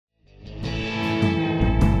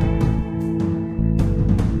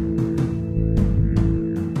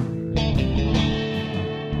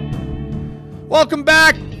Welcome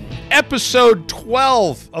back. Episode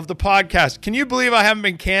 12 of the podcast. Can you believe I haven't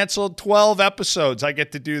been canceled? 12 episodes I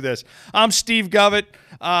get to do this. I'm Steve Govett.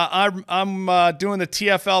 I'm doing the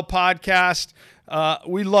TFL podcast.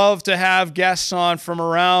 We love to have guests on from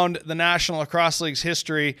around the National Lacrosse League's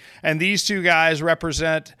history, and these two guys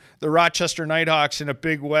represent the Rochester Nighthawks in a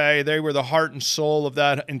big way. They were the heart and soul of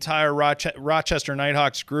that entire Rochester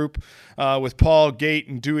Nighthawks group with Paul Gate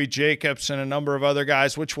and Dewey Jacobs and a number of other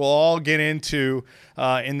guys, which we'll all get into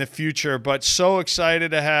in the future. But so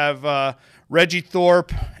excited to have Reggie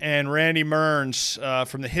Thorpe and Randy Mearns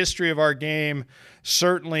from the history of our game.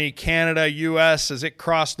 Certainly Canada, U.S., as it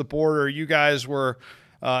crossed the border, you guys were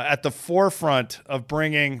at the forefront of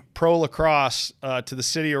bringing pro lacrosse to the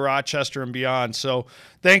city of Rochester and beyond. So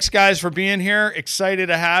thanks, guys, for being here. Excited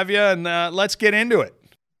to have you, and let's get into it.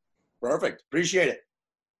 Perfect. Appreciate it.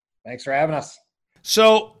 Thanks for having us.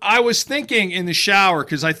 So I was thinking in the shower,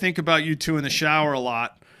 because I think about you two in the shower a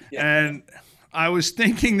lot, and I was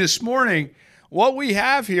thinking this morning, what we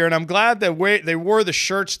have here, and I'm glad that they wore the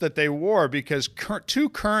shirts that they wore, because two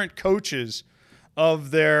current coaches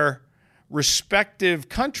of their respective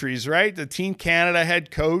countries, right? The Team Canada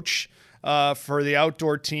head coach for the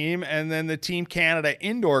outdoor team, and then the Team Canada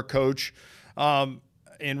indoor coach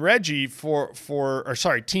in Reggie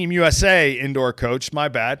Team USA indoor coach, my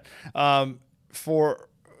bad, for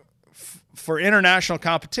international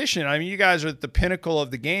competition. I mean, you guys are at the pinnacle of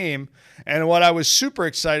the game. And what I was super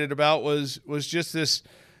excited about was just this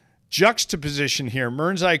juxtaposition here.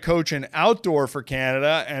 Mearns coaching outdoor for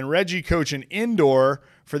Canada and Reggie coaching indoor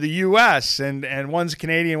for the U.S. And one's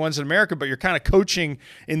Canadian, one's in America, but you're kind of coaching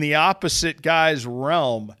in the opposite guy's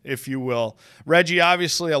realm, if you will. Reggie,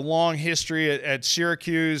 obviously a long history at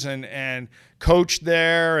Syracuse and coached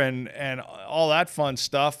there and all that fun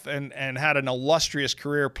stuff and had an illustrious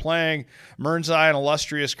career playing. Mearns an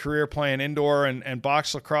illustrious career playing indoor and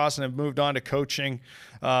box lacrosse, and have moved on to coaching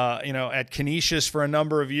at Canisius for a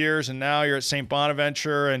number of years, and now you're at St.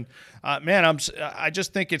 Bonaventure. And man, I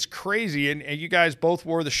just think it's crazy, and you guys both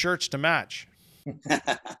wore the shirts to match.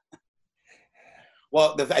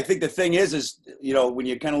 Well, I think the thing is when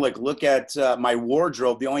you kind of look at my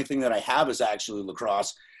wardrobe, the only thing that I have is actually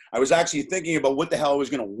lacrosse. I was actually thinking about what the hell I was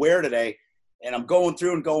going to wear today, and I'm going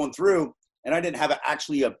through, and I didn't have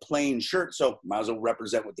actually a plain shirt, so might as well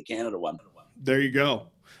represent with the Canada one. There you go.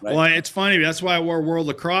 Right. Well, it's funny. That's why I wore World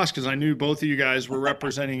Lacrosse, because I knew both of you guys were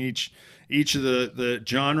representing each of the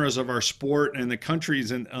genres of our sport and the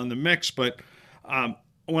countries on the mix. But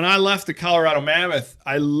when I left the Colorado Mammoth,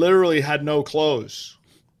 I literally had no clothes.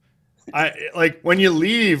 When you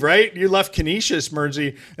leave, right? You left Canisius,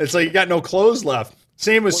 Mearnsy. It's like you got no clothes left.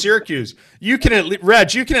 Same with Syracuse. You can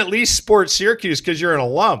at least sport Syracuse because you're an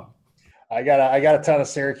alum. I got a ton of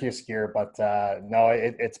Syracuse gear, but no,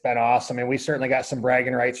 it's been awesome. I mean, we certainly got some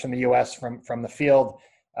bragging rights from the U.S. from the field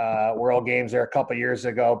World Games there a couple of years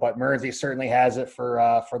ago. But Mearnsy certainly has it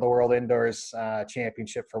for the World Indoors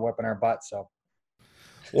Championship for whipping our butt. So,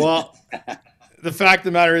 well, the fact of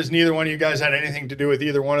the matter is, neither one of you guys had anything to do with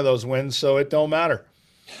either one of those wins, so it don't matter.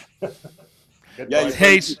 Yeah,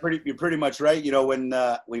 you're pretty much right.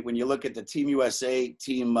 When you look at the Team USA,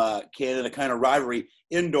 Team Canada kind of rivalry,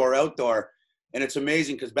 indoor, outdoor, and it's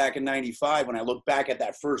amazing because back in '95, when I look back at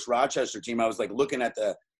that first Rochester team, I was looking at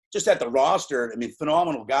the roster. I mean,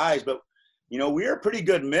 phenomenal guys, but we were a pretty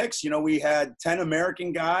good mix. We had 10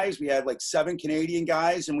 American guys, we had 7 Canadian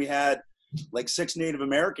guys, and we had 6 Native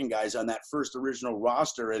American guys on that first original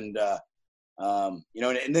roster, and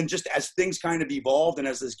and then just as things kind of evolved and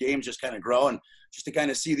as this game's just kind of grown, just to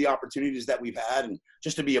kind of see the opportunities that we've had and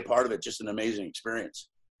just to be a part of it, just an amazing experience.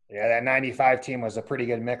 Yeah, that 95 team was a pretty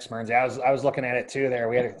good mix, Mearns. I was looking at it too there.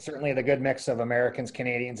 We had certainly the good mix of Americans,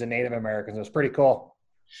 Canadians, and Native Americans. It was pretty cool.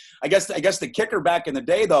 I guess the kicker back in the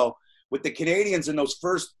day, though, with the Canadians in those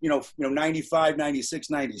first, 95, 96,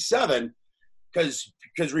 97,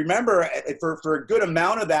 because remember, for a good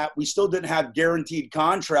amount of that, we still didn't have guaranteed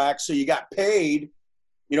contracts, so you got paid,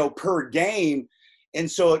 per game.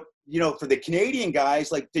 And so, for the Canadian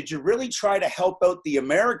guys, did you really try to help out the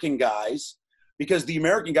American guys? Because the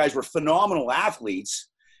American guys were phenomenal athletes.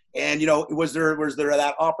 And, was there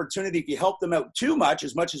that opportunity, if you helped them out too much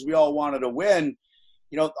as we all wanted to win,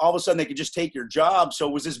 all of a sudden they could just take your job. So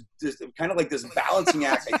it was this kind of this balancing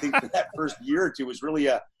act, I think, for that first year or two was really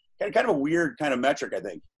a kind of a weird kind of metric, I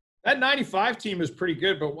think. That 95 team is pretty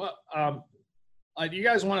good, but what Do you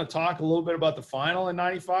guys want to talk a little bit about the final in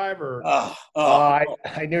 '95, or? I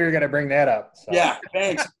knew you were going to bring that up. So. Yeah,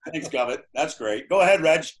 thanks, Govett. That's great. Go ahead,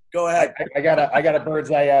 Reg. Go ahead. I got a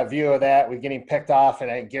bird's eye view of that. We're getting picked off,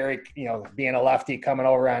 and Gary, being a lefty, coming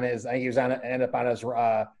over on his. I think he was ended up on his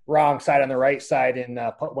wrong side on the right side, and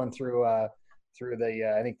put one through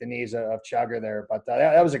the I think the knees of Chugger there. But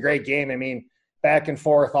that was a great game. I mean, back and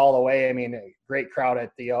forth all the way. I mean, great crowd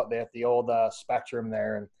at the old Spectrum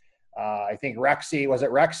there, and. I think Rexy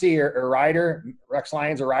or Ryder? Rex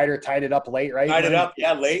Lyons or Ryder tied it up late, right? Tied it up,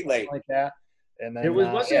 yeah, late. Like that. And then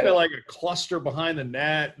wasn't it like a cluster behind the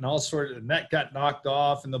net and all sorts of the net got knocked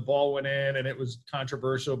off and the ball went in and it was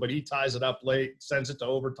controversial, but he ties it up late, sends it to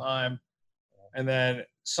overtime. And then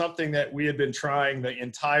something that we had been trying the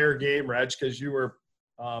entire game, Reg, because you were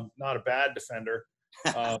not a bad defender.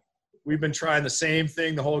 We've been trying the same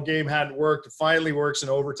thing. The whole game hadn't worked. It finally works in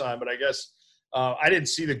overtime, but I guess I didn't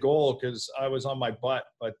see the goal because I was on my butt,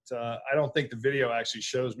 but I don't think the video actually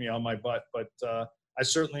shows me on my butt. But I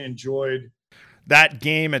certainly enjoyed that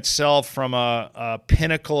game itself from a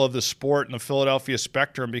pinnacle of the sport in the Philadelphia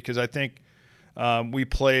Spectrum, because I think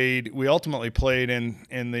we ultimately played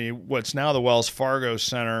in the what's now the Wells Fargo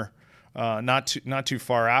Center, not too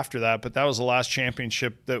far after that. But that was the last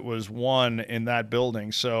championship that was won in that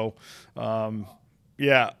building. So,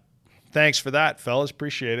 yeah. Thanks for that, fellas.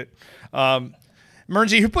 Appreciate it.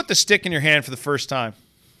 Mernsey, who put the stick in your hand for the first time?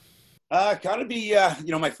 Gotta be,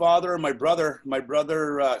 my father and my brother. My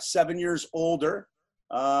brother, 7 years older.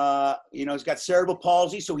 He's got cerebral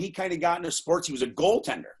palsy, so he kind of got into sports. He was a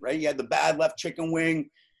goaltender, right? He had the bad left chicken wing.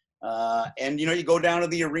 And you go down to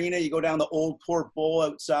the arena, you go down the Old Port Bowl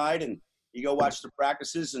outside, and you go watch the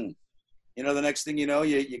practices, and the next thing you know,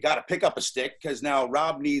 you got to pick up a stick because now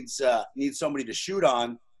Rob needs somebody to shoot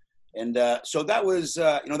on. And so that was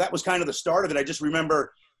kind of the start of it. I just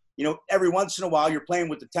remember, every once in a while you're playing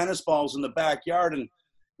with the tennis balls in the backyard, and,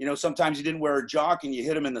 sometimes you didn't wear a jock and you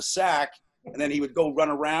hit him in the sack, and then he would go run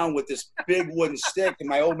around with this big wooden stick. And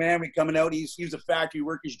my old man would be coming out. He was a factory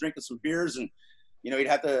worker. He's drinking some beers, and, he'd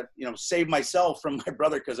have to, save myself from my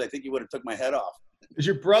brother because I think he would have took my head off. Is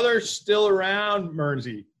your brother still around,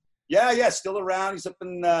 Mernsey? Yeah, still around. He's up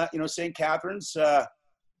in, St. Catharines.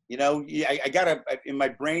 I got in my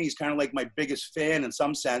brain, he's kind of like my biggest fan in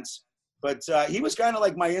some sense, but he was kind of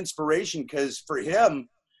like my inspiration because for him,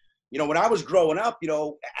 when I was growing up,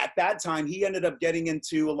 at that time, he ended up getting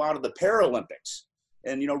into a lot of the Paralympics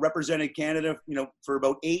and, represented Canada, for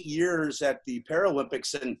about 8 years at the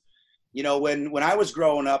Paralympics. And, when I was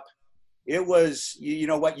growing up, it was, you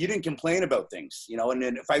didn't complain about things, and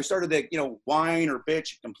then if I started to, whine or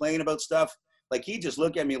bitch, complain about stuff, like he just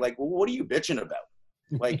looked at me like, well, what are you bitching about?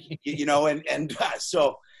 Like,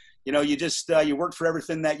 so, you just, you worked for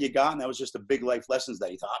everything that you got. And that was just the big life lessons that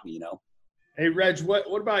he taught me, Hey, Reg, what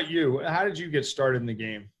about you? How did you get started in the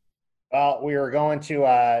game? Well, we were going to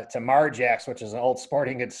Marjack's, which is an old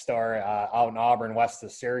sporting goods store out in Auburn, west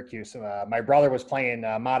of Syracuse. My brother was playing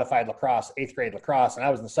modified lacrosse, 8th grade lacrosse, and I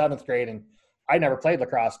was in 7th grade, and I never played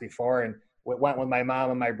lacrosse before. And went with my mom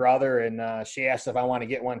and my brother, and she asked if I want to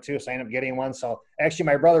get one too, so I ended up getting one. So actually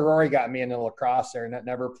my brother Rory got me into lacrosse there, and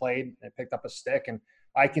never played. I picked up a stick, and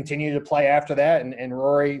I continued to play after that. And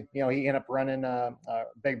Rory, he ended up running a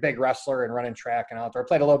big wrestler and running track and outdoor.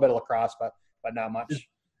 Played a little bit of lacrosse, but not much.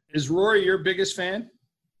 Is Rory your biggest fan?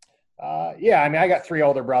 Yeah, I mean, I got 3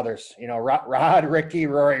 older brothers, Rod, Ricky,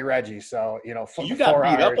 Rory, Reggie. So, so you got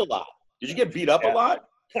beat up a lot. Did you get beat up a lot?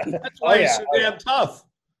 That's why he's so damn tough.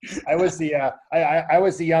 I was the I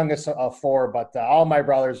was the youngest of 4, but all my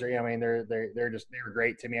brothers are, they were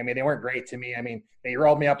great to me. I mean, they weren't great to me. I mean, they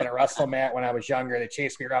rolled me up in a wrestle mat when I was younger. They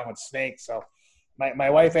chased me around with snakes. So my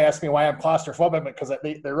wife asked me why I'm claustrophobic, because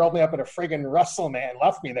they rolled me up in a friggin' wrestle mat and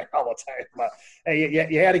left me there all the time. But hey,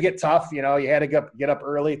 you had to get tough. You had to get up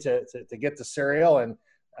early to get the cereal and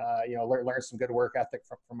learn some good work ethic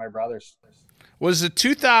from my brothers. Was the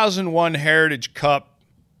 2001 Heritage Cup?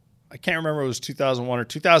 I can't remember if it was 2001 or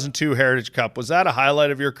 2002 Heritage Cup. Was that a highlight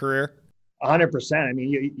of your career? 100%. I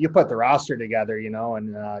mean, you put the roster together,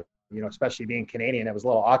 and especially being Canadian, it was a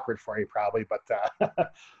little awkward for you probably, but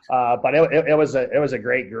it was a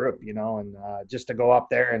great group, and just to go up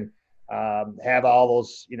there and have all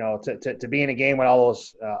those, to be in a game with all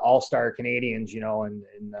those all-star Canadians, and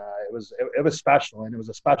it was special, and it was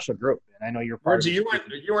a special group. And I know you're part of it. You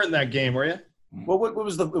weren't in that game, were you? Well, what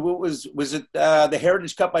was it the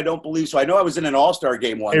Heritage Cup? I don't believe so. I know I was in an All-Star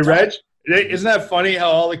game one time. Reg, isn't that funny how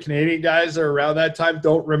all the Canadian guys that are around that time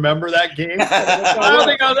don't remember that game?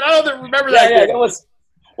 I don't remember that game.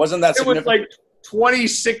 Wasn't that significant? It was like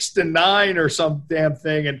 26-9 or some damn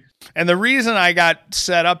thing. And the reason I got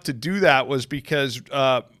set up to do that was because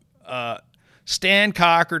Stan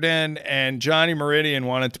Cochran and Johnny Meridian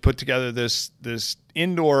wanted to put together this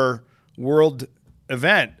indoor world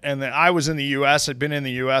event. And I was in the U.S. I'd been in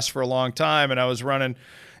the U.S. for a long time, and I was running.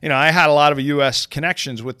 I had a lot of U.S.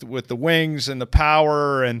 connections with the Wings and the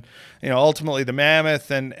Power, and ultimately the Mammoth,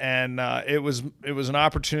 and it was an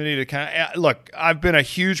opportunity to kind of look. I've been a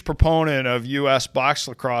huge proponent of U.S. box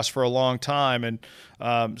lacrosse for a long time, and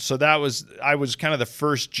so I was kind of the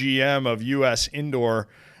first GM of U.S. indoor,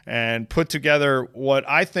 and put together what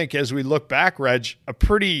I think, as we look back, Reg, a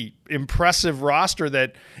pretty impressive roster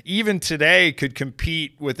that even today could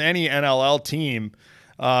compete with any NLL team.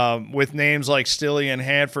 With names like Stilley and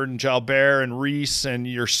Hanford and Jalbert and Reese and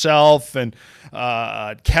yourself and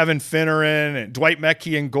Kevin Finneran and Dwight Mecke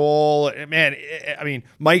in goal. Man, I mean,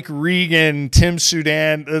 Mike Regan, Tim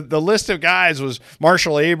Sudan, the list of guys was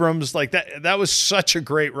Marshall Abrams. Like that was such a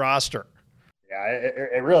great roster. Yeah,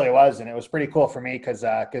 it really was. And it was pretty cool for me because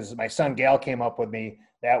my son Gail came up with me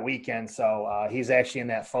that weekend. So he's actually in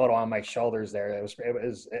that photo on my shoulders there. It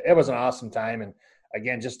was an awesome time. And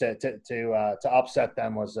again, just to upset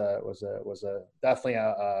them was definitely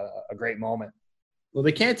a great moment. Well,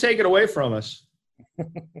 they can't take it away from us.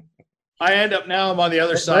 I'm on the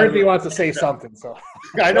other side. Murphy wants to say something, so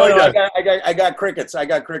I know. I got crickets. I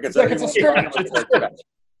got crickets. It's like it's a scrimmage.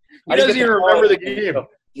 He doesn't even remember the game.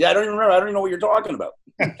 Yeah, I don't even remember. I don't even know what you're talking about.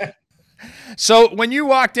 So when you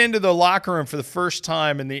walked into the locker room for the first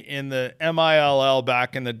time in the MILL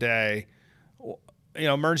back in the day,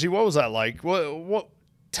 Mernsey, what was that like? What?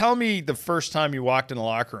 Tell me the first time you walked in the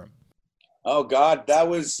locker room. Oh God, that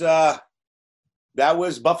was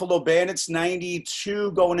Buffalo Bandits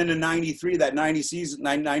 92 going into 93. That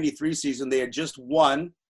 93 season, they had just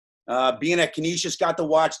won. Being at Canisius, got to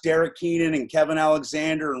watch Derek Keenan and Kevin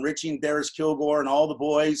Alexander and Richie and Darius Kilgore and all the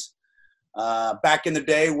boys. Back in the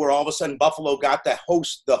day, where all of a sudden Buffalo got to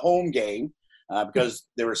host the home game because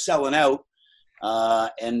they were selling out.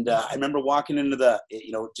 And I remember walking into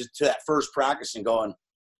just to that first practice and going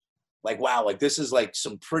like, wow, like this is like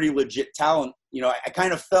some pretty legit talent. I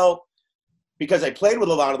kind of felt, because I played with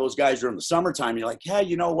a lot of those guys during the summertime, you're like, yeah,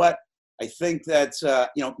 you know what? I think that,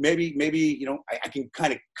 maybe I can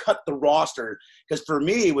kind of cut the roster. Because for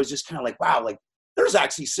me, it was just kind of like, wow, like there's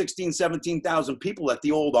actually 16, 17,000 people at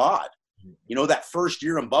the old odd, that first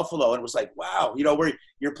year in Buffalo. And it was like, wow, where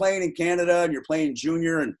you're playing in Canada and you're playing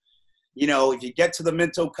junior, and if you get to the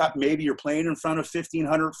Minto Cup, maybe you're playing in front of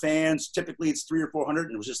 1,500 fans. Typically, it's 300 or 400,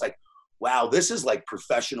 and it was just like, wow, this is like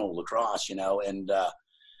professional lacrosse, And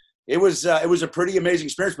it was a pretty amazing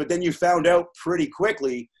experience. But then you found out pretty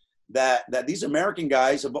quickly that these American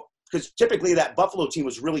guys, because typically that Buffalo team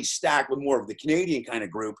was really stacked with more of the Canadian kind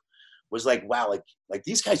of group, was like, wow, like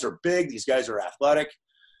these guys are big, these guys are athletic,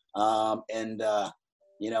 and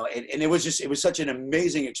it was such an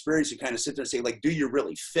amazing experience to kind of sit there and say, like, do you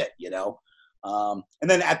really fit, And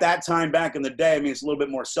then at that time back in the day, I mean, it's a little bit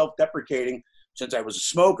more self-deprecating since I was a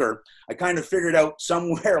smoker. I kind of figured out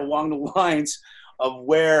somewhere along the lines of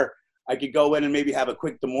where I could go in and maybe have a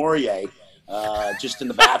quick Demorier just in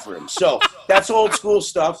the bathroom. So that's old school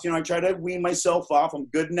stuff. I try to wean myself off. I'm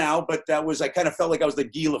good now, but I kind of felt like I was the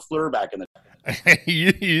Guy Lafleur back in the day.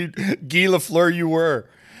 Guy Lafleur you were.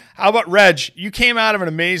 How about Reg? You came out of an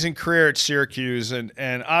amazing career at Syracuse,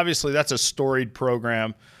 and obviously that's a storied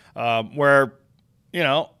program where,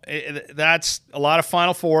 that's a lot of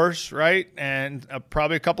Final Fours, right? And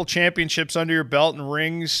probably a couple championships under your belt and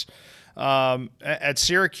rings at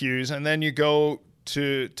Syracuse, and then you go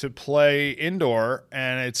to play indoor,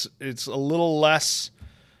 and it's a little less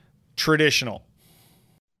traditional.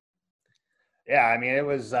 Yeah, I mean, it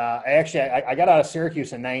was I got out of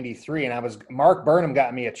Syracuse in 93, and Mark Burnham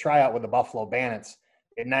got me a tryout with the Buffalo Bandits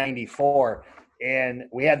in 94, and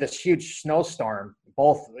we had this huge snowstorm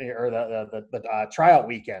the tryout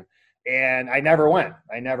weekend, and I never went.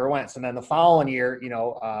 So then the following year,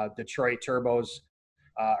 Detroit Turbos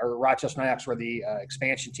or Rochester Knights were the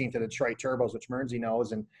expansion team to the Detroit Turbos, which Mernsey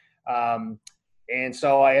knows, and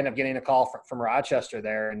so I ended up getting a call from Rochester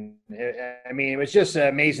there. And it was just an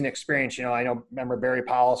amazing experience. I remember Barry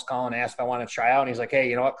Powell's calling and asked if I want to try out. And he's like, hey,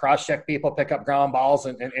 you know what? Cross-check people, pick up ground balls,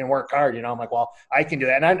 and work hard. I'm like, well, I can do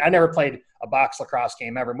that. And I never played a box lacrosse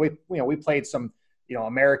game ever. We played some,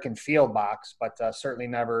 American field box, but certainly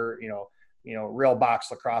never, real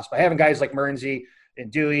box lacrosse. But having guys like Mernsey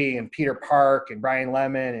and Dewey and Peter Park and Brian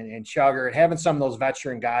Lemon and Chugger, and having some of those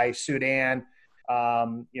veteran guys, Sudan,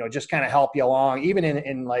 just kind of help you along, even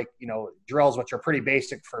in drills, which are pretty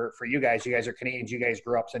basic for you guys. You guys are Canadians. You guys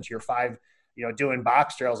grew up since you're 5 doing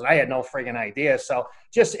box drills, and I had no friggin' idea. So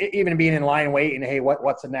just even being in line waiting, hey,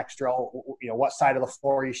 what's the next drill? What side of the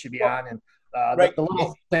floor you should be on, and the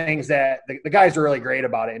little things that the guys are really great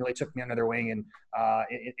about it, and really took me under their wing and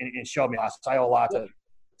showed me lots. So I owe a lot to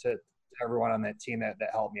everyone on that team that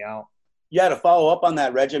helped me out. Yeah, to follow up on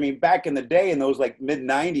that, Reg. I mean, back in the day, in those like mid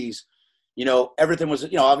 '90s, everything was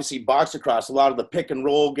obviously box lacrosse, a lot of the pick and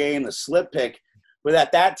roll game, the slip pick. But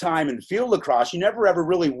at that time in field lacrosse, you never ever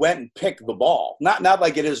really went and picked the ball. Not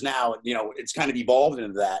like it is now. It's kind of evolved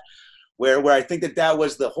into that, where I think that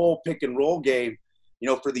was the whole pick and roll game.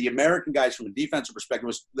 For the American guys from a defensive perspective,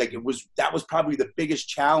 that was probably the biggest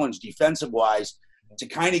challenge defensive wise, to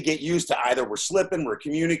kind of get used to either we're slipping, we're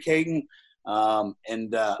communicating, but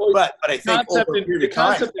I think over a period of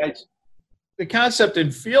time, the concept in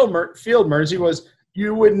field, Mersey, was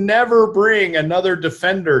you would never bring another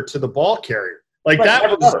defender to the ball carrier. Like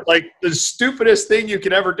that was like the stupidest thing you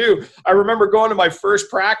could ever do. I remember going to my first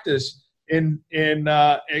practice in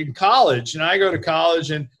college, and I go to college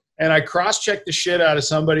and I cross-checked the shit out of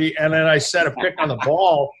somebody, and then I set a pick on the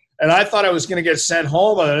ball, and I thought I was going to get sent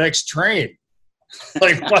home on the next train.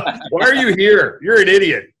 Like, why are you here? You're an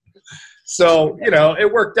idiot. So,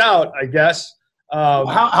 it worked out, I guess.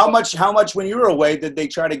 How much when you were away did they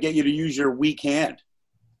try to get you to use your weak hand?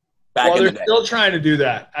 They're still trying to do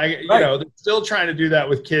that. They're still trying to do that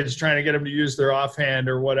with kids, trying to get them to use their offhand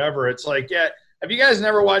or whatever. It's like, yeah, have you guys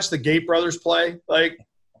never watched the Gate Brothers play? Like,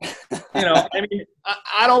 I mean,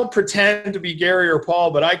 I don't pretend to be Gary or Paul,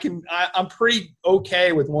 but I'm pretty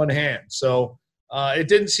okay with one hand. So it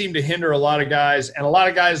didn't seem to hinder a lot of guys, and a lot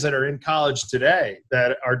of guys that are in college today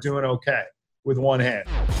that are doing okay with one hand.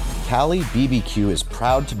 Cali BBQ is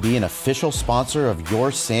proud to be an official sponsor of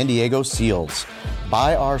your San Diego Seals.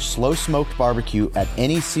 Buy our slow smoked barbecue at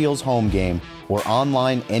any Seals home game or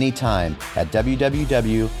online anytime at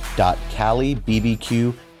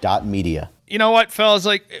www.calibbq.media. You know what, fellas?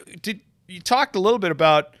 Like, you talked a little bit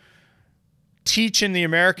about teaching the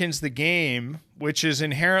Americans the game, which is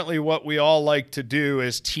inherently what we all like to do,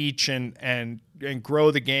 is teach and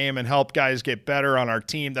grow the game and help guys get better on our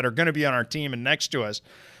team that are going to be on our team and next to us.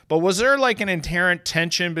 But was there like an inherent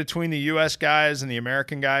tension between the U.S. guys and the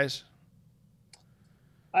American guys?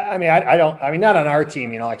 I mean, not on our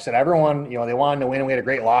team. Like I said, everyone, they wanted to win. We had a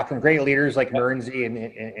great locker room, great leaders like Mearnsey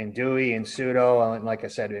and Dewey and Pseudo. And like I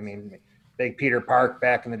said, I mean, big Peter Park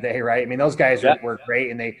back in the day, right? I mean, those guys were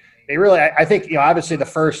great, and they really, I think, obviously the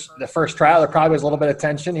first trial, there probably was a little bit of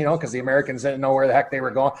tension, because the Americans didn't know where the heck they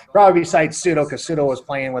were going. Probably besides Pseudo, because Pseudo was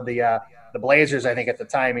playing with the Blazers, I think, at the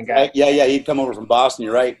time, and got he'd come over from Boston.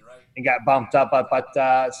 You're right. And got bumped up, but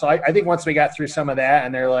so I think once we got through some of that,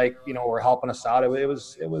 and they're like, we're helping us out. It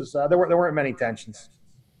was there weren't many tensions.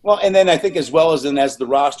 Well, and then I think as the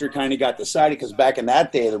roster kind of got decided, because back in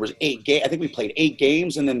that day there was 8 games. I think we played 8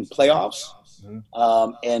 games and then playoffs.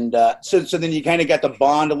 Mm-hmm. So then you kind of got to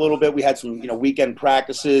bond a little bit. We had some weekend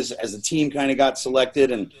practices as the team kind of got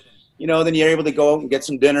selected, and then you're able to go out and get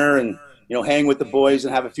some dinner and hang with the boys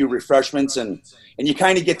and have a few refreshments, and you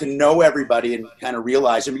kind of get to know everybody and kind of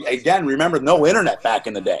realize. I mean, again, remember, no internet back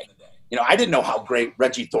in the day. I didn't know how great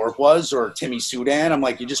Reggie Thorpe was or Timmy Sudan. I'm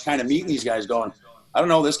like, you just kind of meeting these guys going, I don't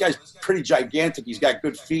know, this guy's pretty gigantic. He's got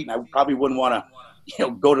good feet, and I probably wouldn't want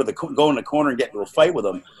to, go in the corner and get into a fight with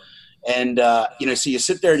him. And so you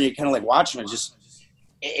sit there and you kind of like watch him and just,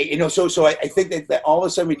 so I think that all of a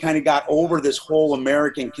sudden we kind of got over this whole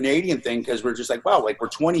American-Canadian thing, because we're just like, wow, like we're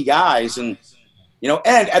 20 guys. And,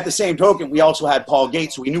 and at the same token, we also had Paul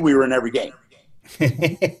Gates, so we knew we were in every game.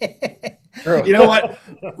 You know what?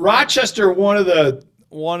 Rochester, one of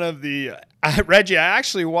the Reggie, I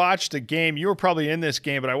actually watched a game. You were probably in this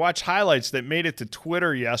game, but I watched highlights that made it to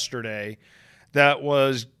Twitter yesterday. That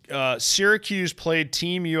was Syracuse played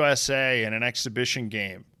Team USA in an exhibition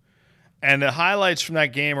game. And the highlights from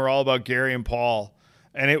that game are all about Gary and Paul.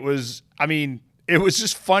 And it was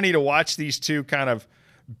just funny to watch these two kind of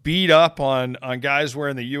beat up on guys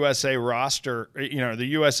wearing the USA roster, the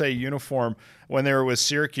USA uniform when they were with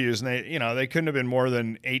Syracuse. And they couldn't have been more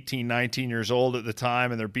than 18, 19 years old at the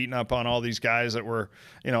time. And they're beating up on all these guys that were,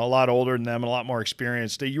 a lot older than them and a lot more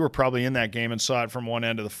experienced. You were probably in that game and saw it from one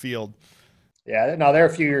end of the field. Yeah, no, they're a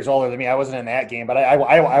few years older than me. I wasn't in that game, but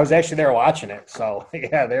I was actually there watching it. So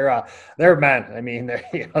yeah, they're men. I mean,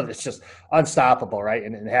 it's just unstoppable, right?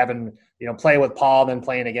 And having play with Paul, then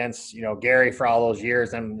playing against Gary for all those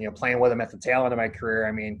years, and playing with him at the tail end of my career.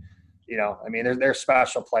 I mean, they're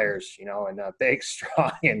special players, and big,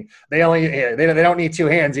 strong, and they don't need 2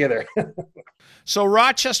 hands either. So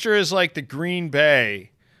Rochester is like the Green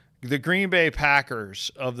Bay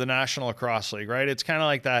Packers of the National Lacrosse League, right? It's kind of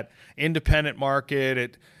like that independent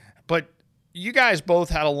market. But you guys both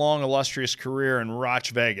had a long, illustrious career in Roch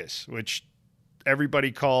Vegas, which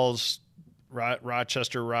everybody calls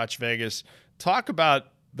Rochester, Roch Vegas. Talk about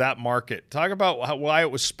that market. Talk about why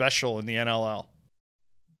it was special in the NLL.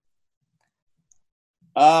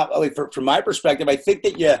 From my perspective, I think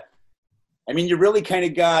that you really kind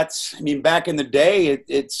of got, back in the day,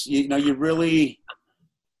 you really,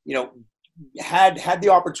 had the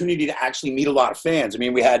opportunity to actually meet a lot of fans.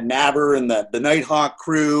 We had Nabber and the Nighthawk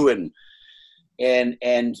crew and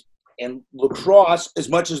lacrosse, as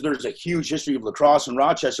much as there's a huge history of lacrosse in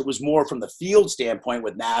Rochester, it was more from the field standpoint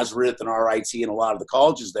with Nazareth and RIT and a lot of the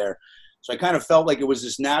colleges there. So I kind of felt like it was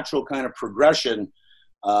this natural kind of progression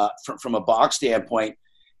from a box standpoint.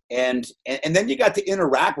 And then you got to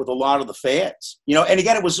interact with a lot of the fans, and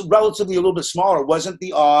again, it was relatively a little bit smaller. It wasn't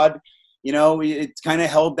the odd, it kind of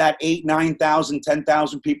held that 8,000, 9,000,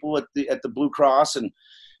 10,000 people at the Blue Cross. And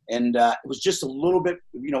it was just a little bit,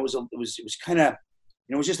 it was kind of,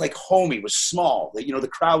 it was just like homey. It was small. The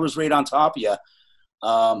crowd was right on top of you.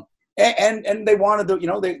 And they wanted to,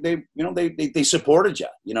 they supported you,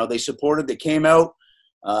 they supported, they came out,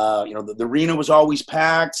 the arena was always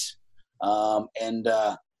packed. And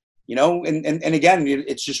again,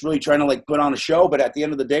 it's just really trying to like put on a show. But at the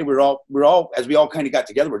end of the day, we're all, as we all kind of got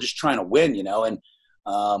together, we're just trying to win, and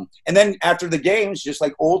then after the games, just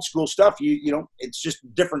like old school stuff, it's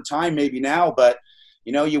just different time maybe now, but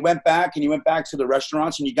you went back to the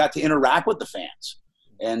restaurants and you got to interact with the fans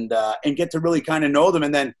and get to really kind of know them.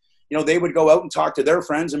 And then, they would go out and talk to their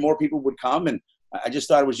friends and more people would come. And I just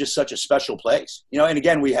thought it was just such a special place, and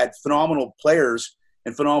again, we had phenomenal players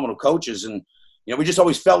and phenomenal coaches. And, we just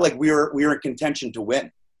always felt like we were in contention to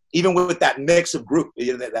win, even with that mix of group,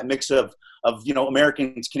 that mix of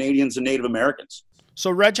Americans, Canadians, and Native Americans. So,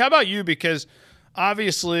 Reg, how about you? Because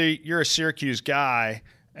obviously you're a Syracuse guy,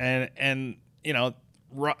 and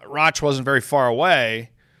Roch wasn't very far away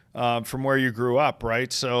from where you grew up,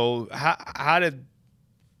 right? So, how did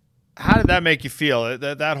that make you feel?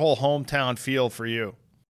 That whole hometown feel for you?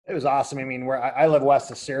 It was awesome. Where I live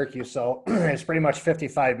west of Syracuse, so it's pretty much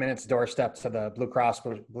 55 minutes doorstep to the Blue Cross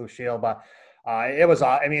Blue Shield. But it was,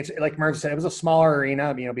 it's like Merv said, it was a smaller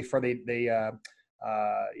arena, before they did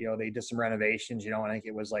some renovations, and I think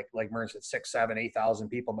it was like Merv said, 6,000, 7,000, 8,000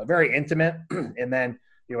 people, but very intimate. And then,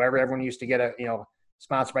 everyone used to get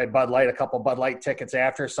sponsored by Bud Light, a couple Bud Light tickets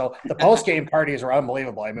after. So the post-game parties were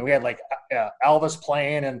unbelievable. We had like Elvis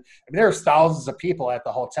playing, and there was thousands of people at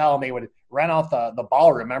the hotel, and they would rent out the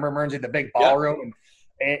ballroom. Remember, Mernsey, the big ballroom?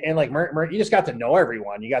 Yeah. And like, you just got to know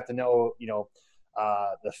everyone. You got to know,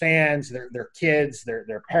 the fans, their kids,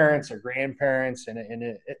 their parents, their grandparents.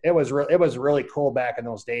 And it was really cool back in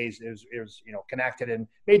those days. It was connected and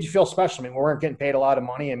made you feel special. we weren't getting paid a lot of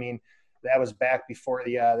money. That was back before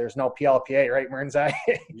there's no PLPA, right, Mernsey?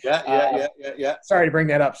 Yeah. Sorry to bring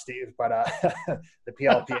that up, Steve, but the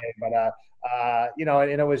PLPA, but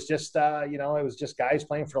and it was just it was just guys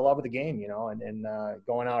playing for the love of the game, and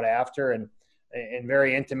going out after and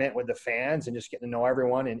very intimate with the fans and just getting to know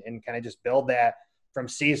everyone and kind of just build that from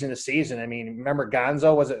season to season. Remember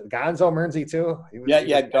Gonzo? Was it Gonzo Mernsey too?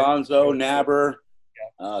 Gonzo, Nabber. Yeah.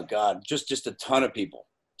 Oh God, just a ton of people.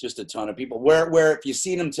 Just a ton of people. Where if you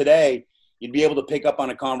seen them today, you'd be able to pick up on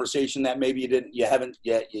a conversation that maybe you haven't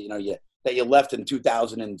yet, that you left in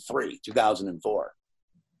 2003, 2004.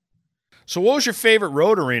 So what was your favorite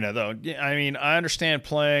road arena, though? I understand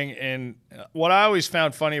playing in – what I always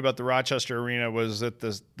found funny about the Rochester arena was that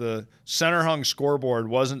the center-hung scoreboard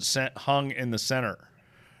wasn't hung in the center.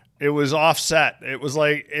 It was offset. It was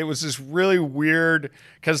this really weird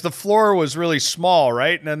 – because the floor was really small,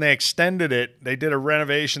 right? And then they extended it. They did a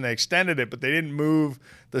renovation. They extended it, but they didn't move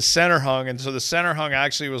the center hung. And so the center hung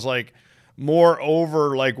actually was like more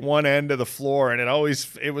over like one end of the floor, and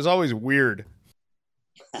it was always weird.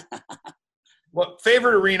 What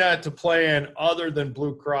favorite arena to play in other than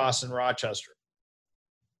Blue Cross in Rochester?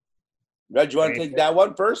 Reg, you want to take that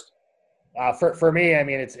one first? For me,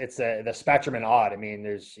 it's the Spectrum and Odd.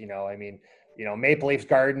 There's Maple Leafs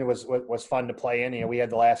Garden was fun to play in. We had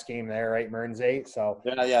the last game there, right, Mernsey? So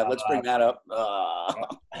yeah. Let's bring that up.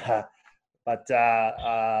 But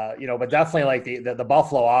definitely like the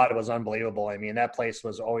Buffalo Odd was unbelievable. That place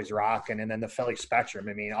was always rocking, and then the Philly Spectrum.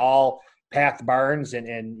 All packed barns,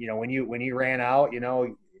 and when you ran out,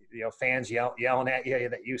 fans yelling at you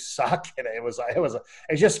that you suck, and it was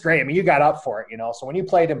just great. You got up for it, So when you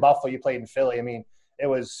played in Buffalo, you played in Philly. It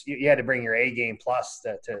was you had to bring your A game plus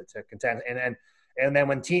to contend, and then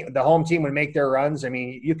when the home team would make their runs,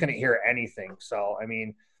 you couldn't hear anything. So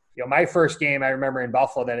my first game I remember in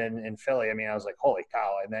Buffalo, then in Philly, I mean, I was like, holy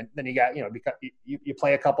cow. And then you got, because you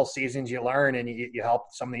play a couple seasons, you learn, and you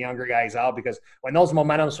help some of the younger guys out, because when those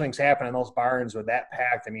momentum swings happen in those barns with that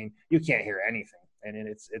packed, I mean, you can't hear anything, and and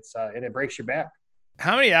it breaks your back.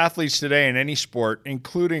 How many athletes today in any sport,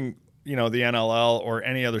 including, the NLL or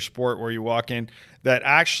any other sport where you walk in, that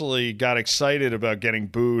actually got excited about getting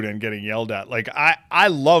booed and getting yelled at? Like I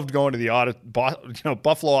loved going to the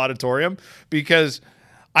Buffalo Auditorium, because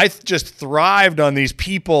I just thrived on these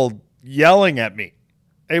people yelling at me.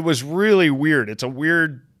 It was really weird. It's a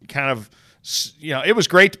weird kind of, it was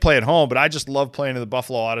great to play at home, but I just loved playing in the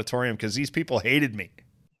Buffalo Auditorium because these people hated me.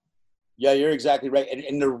 Yeah, you're exactly right.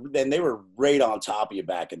 And they were right on top of you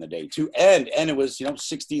back in the day too. And it was,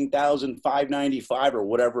 16,595 or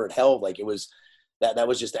whatever it held. Like, it was that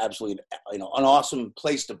was just absolutely, an awesome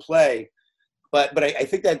place to play. But I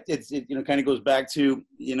think that it kind of goes back to,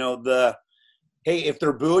 hey, if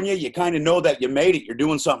they're booing you, you kind of know that you made it. You're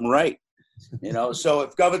doing something right. So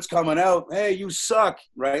if Govets coming out, hey, you suck,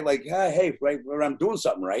 right? Like, hey, right, I'm doing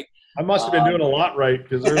something right. I must have been doing a lot right,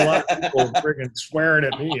 because there's a lot of people friggin' swearing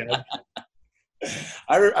at me.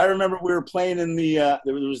 I remember we were playing in there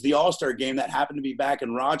was the All-Star game that happened to be back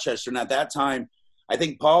in Rochester. And at that time, I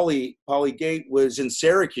think Paulie Gate was in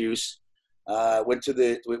Syracuse, went to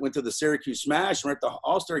the Syracuse Smash. We're at the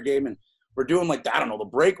All-Star game, and we're doing the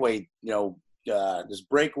breakaway, this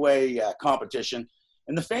breakaway competition.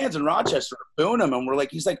 And the fans in Rochester are booing him. And we're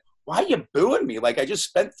like, he's like, why are you booing me? Like, I just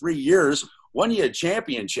spent 3 years, won you a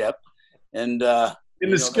championship. And in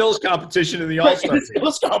the skills competition in the All-Star game.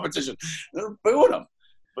 Skills competition. They're booing him.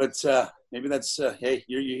 But maybe that's, hey,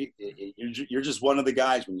 you're just one of the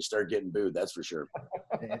guys when you start getting booed. That's for sure.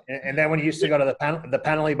 And then when you used to go to the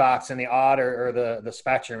penalty box in the odd or the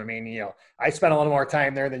spectrum, I mean, I spent a little more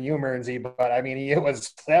time there than you, Mernsey, but I mean,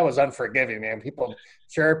 that was unforgiving, man. People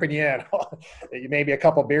chirping you, and maybe a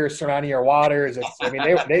couple beers surrounding your waters.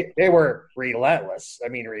 They were relentless. I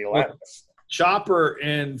mean, relentless. Chopper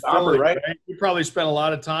in Philly, right? You probably spent a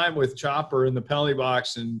lot of time with Chopper in the penalty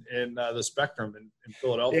box in the Spectrum in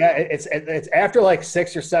Philadelphia. Yeah, it's after like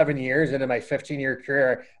 6 or 7 years into my 15-year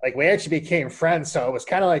career, like, we actually became friends. So it was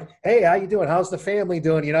kind of like, hey, how you doing? How's the family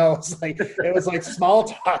doing? It was like small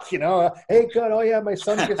talk. Hey, good. Oh yeah, my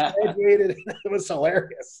son just graduated. It was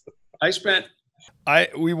hilarious.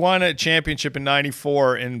 We won a championship in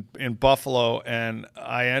 '94 in Buffalo, and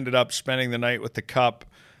I ended up spending the night with the Cup.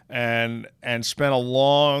 And spent a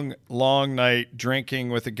long, long night drinking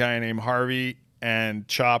with a guy named Harvey and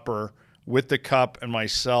Chopper with the Cup and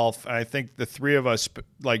myself. And I think the three of us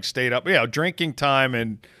stayed up. Drinking time,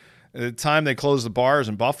 and the time they closed the bars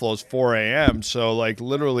in Buffalo is 4 a.m. So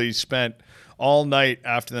literally spent all night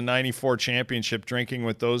after the '94 championship drinking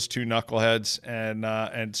with those two knuckleheads,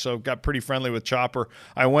 and so got pretty friendly with Chopper.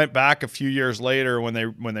 I went back a few years later when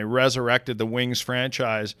they resurrected the Wings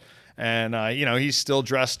franchise. And he's still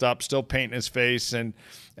dressed up, still painting his face, and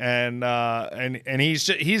he's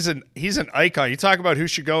an icon. You talk about who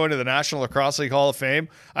should go into the National Lacrosse League Hall of Fame.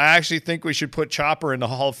 I actually think we should put Chopper in the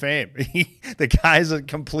Hall of Fame. The guy's a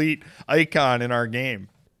complete icon in our game.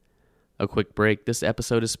 A quick break. This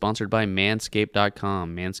episode is sponsored by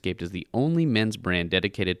Manscaped.com. Manscaped is the only men's brand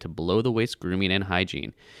dedicated to below-the-waist grooming and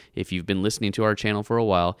hygiene. If you've been listening to our channel for a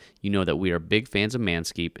while, you know that we are big fans of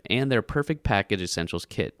Manscaped and their Perfect Package Essentials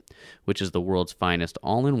Kit, which is the world's finest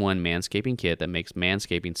all-in-one manscaping kit that makes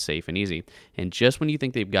manscaping safe and easy. And just when you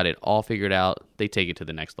think they've got it all figured out, they take it to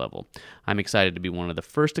the next level. I'm excited to be one of the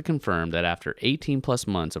first to confirm that after 18-plus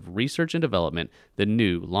months of research and development, the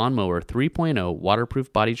new Lawnmower 3.0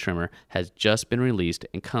 waterproof body trimmer has just been released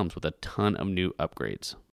and comes with a ton of new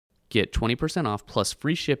upgrades. Get 20% off plus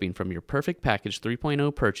free shipping from your Perfect Package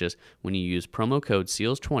 3.0 purchase when you use promo code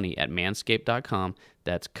SEALS20 at manscaped.com.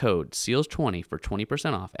 That's code SEALS20 for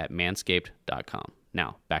 20% off at manscaped.com.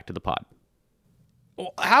 Now, back to the pod.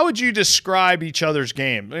 How would you describe each other's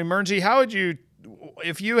game? I mean, Mernsey,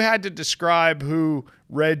 if you had to describe who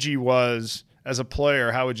Reggie was as a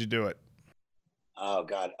player, how would you do it? Oh,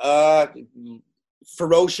 God.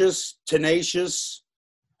 Ferocious, tenacious.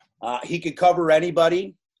 He could cover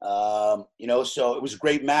anybody. So it was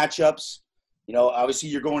great matchups. Obviously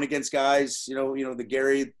you're going against guys, the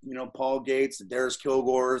Gary, Paul Gates, the Darius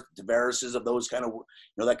Kilgore, the Tavarises of those kind of,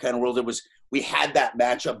 that kind of world. We had that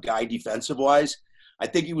matchup guy defensive wise. I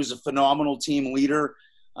think he was a phenomenal team leader.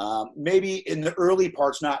 Maybe in the early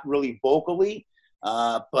parts, not really vocally,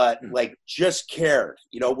 but just cared,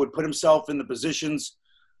 would put himself in the positions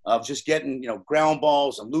of just getting, ground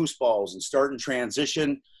balls and loose balls and starting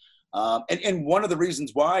transition. And one of the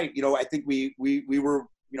reasons why, I think we were,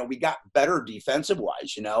 we got better defensive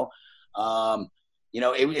wise,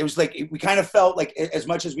 it was like we kind of felt like as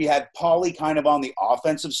much as we had Paulie kind of on the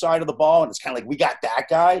offensive side of the ball, and it's kind of like we got that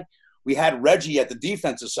guy. We had Reggie at the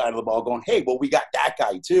defensive side of the ball going, hey, well, we got that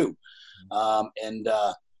guy too.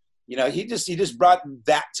 He just brought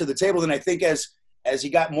that to the table. And I think as he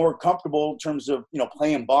got more comfortable in terms of,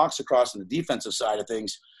 playing box across on the defensive side of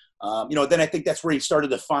things, then I think that's where he started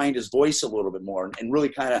to find his voice a little bit more and really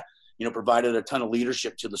kind of, provided a ton of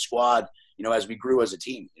leadership to the squad, as we grew as a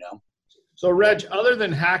team, So, Reg, other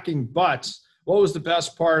than hacking butts, what was the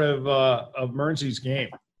best part of Mearnsey's game?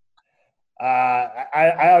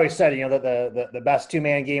 I always said, that the best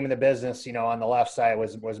two-man game in the business, on the left side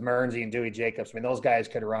was Mearnsey and Dewey Jacobs. I mean, those guys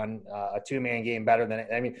could run a two-man game better than it.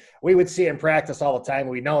 I mean, we would see it in practice all the time.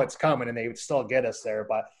 We know it's coming, and they would still get us there.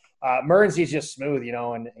 But Mearnsey's just smooth,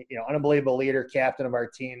 and unbelievable leader, captain of our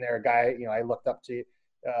team. There, a guy, I looked up to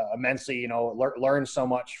immensely. Learned so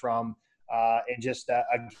much from. And just a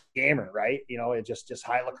gamer, right? It just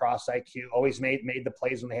high lacrosse IQ. Always made the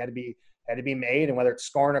plays when they had to be made, and whether it's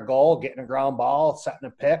scoring a goal, getting a ground ball, setting a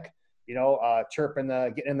pick, chirping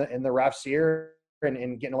getting in the ref's ear and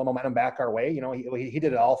getting a little momentum back our way. He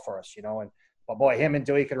did it all for us. But boy, him and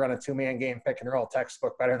Dewey could run a two-man game pick and roll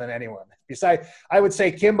textbook better than anyone. Besides, I would say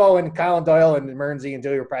Kimbo and Colin Doyle and Mearnsey and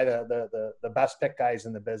Dewey were probably the best pick guys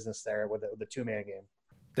in the business there with the two-man game.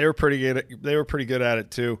 They were pretty good. They were pretty good at it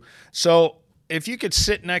too. So if you could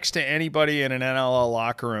sit next to anybody in an NLL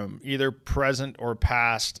locker room, either present or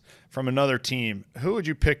past from another team, who would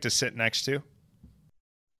you pick to sit next to?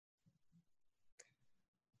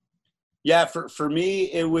 Yeah, for me,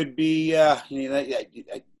 it would be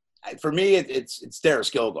for me it's Darius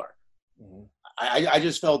Gilgar. Mm-hmm. I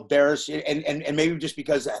just felt Darius, and maybe just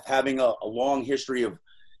because of having a long history of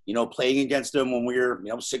playing against him when we were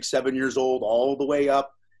 6-7 years old all the way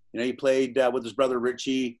up. He played with his brother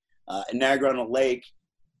Richie in Niagara-on-the-Lake.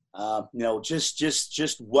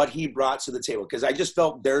 Just what he brought to the table, because I just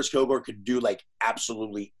felt Darius Gilgar could do like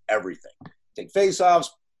absolutely everything. Take faceoffs,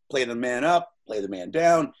 play the man up, play the man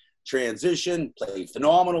down, transition, play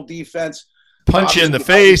phenomenal defense, punch you in the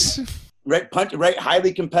face, right?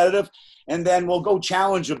 Highly competitive, and then we'll go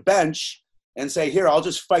challenge a bench and say, "Here, I'll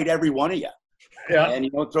just fight every one of you." Yeah,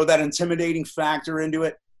 and throw that intimidating factor into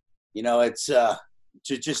it. It's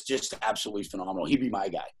just absolutely phenomenal. He'd be my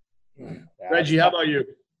guy. Reggie, how about you?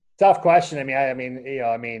 Tough question.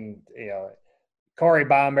 Corey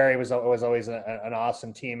Bomberry was always an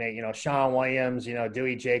awesome teammate. Sean Williams,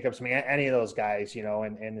 Dewey Jacobs. Any of those guys.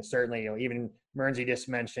 And certainly, even Mearnsey just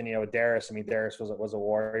mentioned, Darius. Darius was a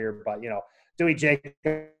warrior, but Dewey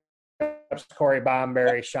Jacobs, Corey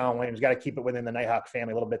Bomberry, Sean Williams. Got to keep it within the Nighthawk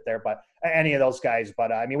family a little bit there, but any of those guys.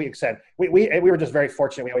 But we were just very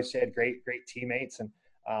fortunate. We always had great teammates, and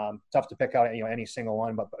tough to pick out any single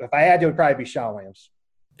one. But if I had to, it would probably be Sean Williams.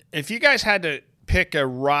 If you guys had to pick a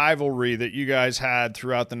rivalry that you guys had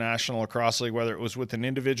throughout the National Lacrosse League, whether it was with an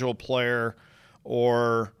individual player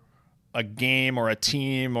or a game or a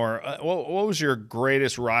team, or what was your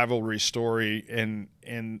greatest rivalry story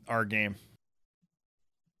in our game?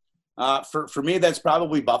 For me, that's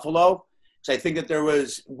probably Buffalo. So I think that there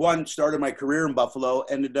was one started my career in Buffalo,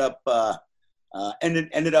 ended up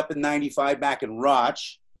in '95 back in Roch.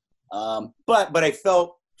 But I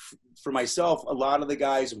felt for myself, a lot of the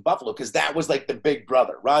guys in Buffalo, because that was like the big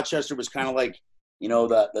brother. Rochester was kind of like,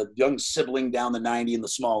 the young sibling down the 90 in the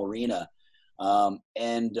small arena.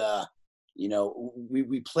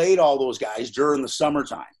 We played all those guys during the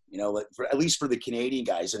summertime, at least for the Canadian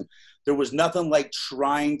guys. And there was nothing like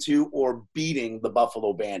trying to or beating the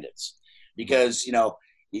Buffalo Bandits, because,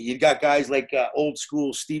 you've got guys like old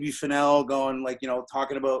school Stevie Fennell going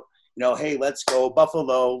talking about, hey, let's go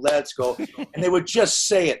Buffalo, let's go. And they would just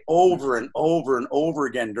say it over and over and over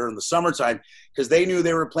again during the summertime, because they knew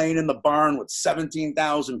they were playing in the barn with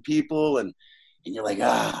 17,000 people. And you're like,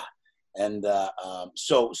 And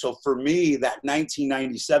so for me, that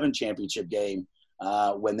 1997 championship game,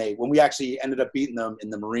 when we actually ended up beating them in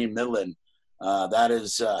the Marine Midland,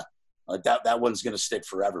 that one's going to stick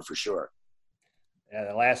forever for sure. Yeah,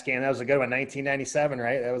 the last game, that was a good one, 1997,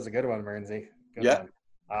 right? That was a good one, Mearnsey. Good yeah. one.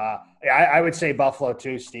 I would say Buffalo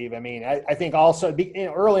too, Steve. I think also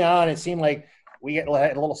early on it seemed like we had a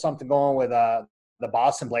little something going with the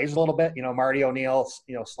Boston Blazers a little bit. Marty O'Neill,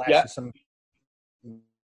 slashing some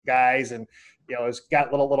guys, and it's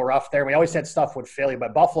got a little rough there. We always had stuff with Philly,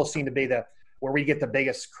 but Buffalo seemed to be where we get the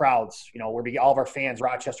biggest crowds. Where we get all of our fans,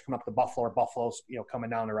 Rochester come up to Buffalo, or Buffalo's coming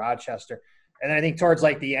down to Rochester. And then I think towards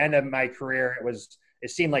like the end of my career, it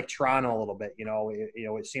seemed like Toronto a little bit.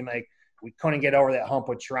 It seemed like we couldn't get over that hump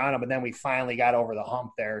with Toronto, but then we finally got over the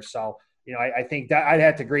hump there. So, I think that I'd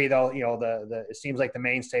have to agree though, it seems like the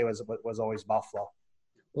mainstay was always Buffalo.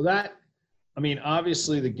 Well,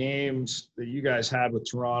 obviously the games that you guys had with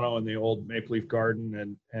Toronto and the old Maple Leaf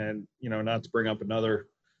Garden and not to bring up another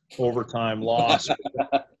overtime loss.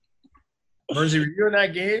 Mersey, were you in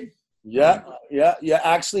that game? Yeah.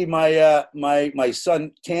 Actually, my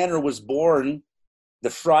son Tanner was born the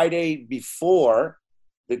Friday before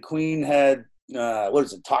the Queen had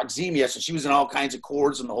toxemia, so she was in all kinds of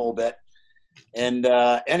cords and the whole bit. And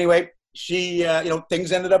anyway, she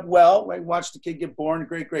things ended up well. I watched the kid get born.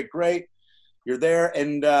 Great. You're there,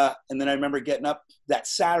 and then I remember getting up that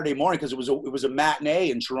Saturday morning because it was a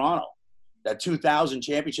matinee in Toronto, that 2000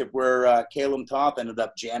 championship where Caleb Toth ended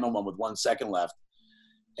up jamming one with 1 second left.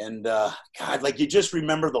 And God, like you just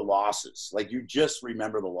remember the losses.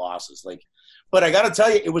 But I got to tell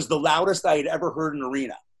you, it was the loudest I had ever heard an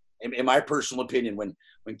arena, in my personal opinion. When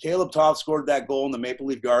Caleb Toth scored that goal in the Maple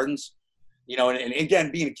Leaf Gardens, and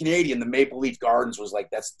again, being a Canadian, the Maple Leaf Gardens was like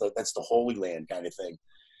that's the Holy Land kind of thing.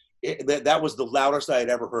 That was the loudest I had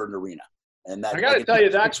ever heard an arena. And that, I got to tell you,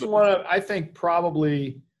 that's I think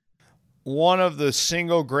probably one of the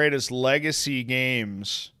single greatest legacy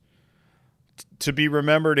games to be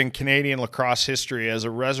remembered in Canadian lacrosse history as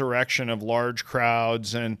a resurrection of large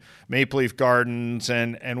crowds and Maple Leaf Gardens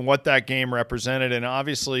and what that game represented, and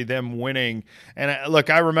obviously them winning. And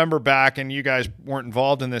look, I remember back, and you guys weren't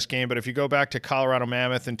involved in this game, but if you go back to Colorado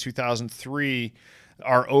Mammoth in 2003,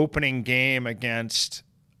 our opening game against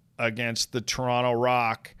the Toronto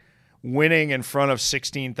Rock, winning in front of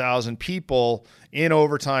 16,000 people in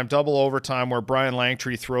overtime, double overtime, where Brian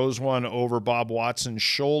Langtree throws one over Bob Watson's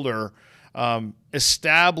shoulder,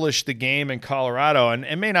 established the game in Colorado, and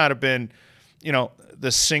it may not have been,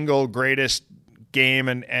 the single greatest game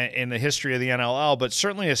in the history of the NLL, but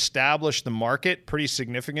certainly established the market pretty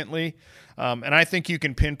significantly. And I think you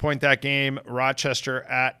can pinpoint that game, Rochester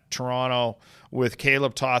at Toronto, with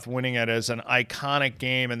Caleb Toth winning it as an iconic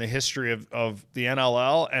game in the history of the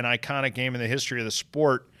NLL, an iconic game in the history of the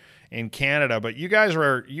sport in Canada. But you guys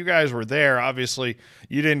were there. Obviously,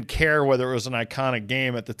 you didn't care whether it was an iconic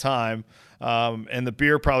game at the time, and the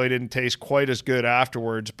beer probably didn't taste quite as good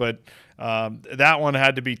afterwards. But that one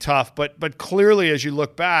had to be tough. But clearly, as you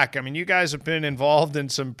look back, you guys have been involved in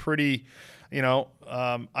some pretty,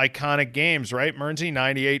 iconic games, right? Mearnsey,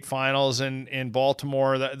 98 finals in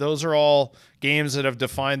Baltimore. Those are all games that have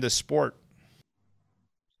defined the sport.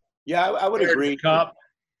 Yeah, I would agree. Cup.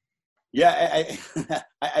 Yeah,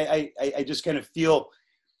 I just kind of feel,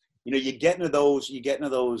 you get into those,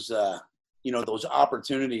 those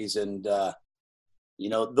opportunities, and the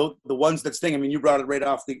ones that sting. You brought it right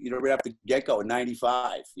off the get-go in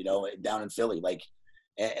 '95, down in Philly,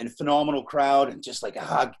 and phenomenal crowd, and just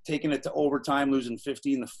taking it to overtime, losing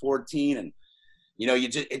 15-14, and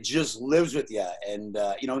it just lives with you. And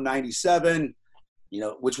 '97,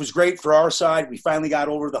 which was great for our side. We finally got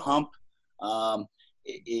over the hump. And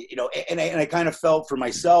I kind of felt for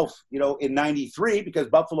myself, in '93, because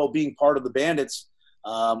Buffalo being part of the Bandits,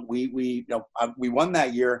 we won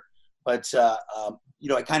that year, but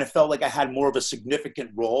I kind of felt like I had more of a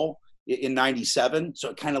significant role in '97, so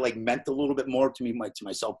it kind of meant a little bit more to me, to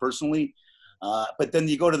myself personally. But then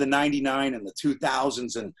you go to the '99 and the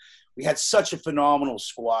 2000s, and we had such a phenomenal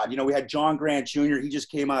squad. We had John Grant Jr. He just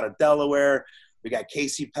came out of Delaware. We got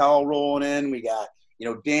Casey Pell rolling in. We got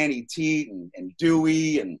Danny Teat and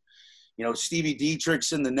Dewey and Stevie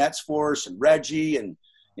Dietrichs in the Nets for us, and Reggie and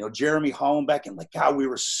Jeremy Hollenbeck, and God, we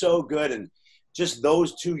were so good. And just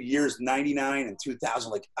those 2 years, '99 and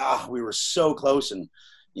 2000, we were so close, and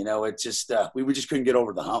it just we just couldn't get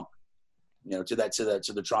over the hump, to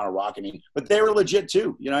the Toronto Rock. But they were legit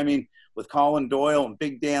too, with Colin Doyle and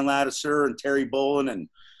Big Dan Ladouceur and Terry Bolin and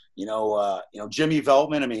Jimmy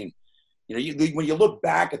Veltman. When you look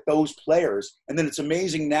back at those players, and then it's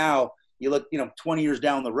amazing now, you look, 20 years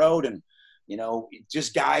down the road, and,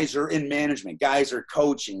 just guys are in management, guys are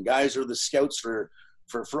coaching, guys are the scouts for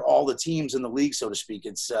all the teams in the league, so to speak.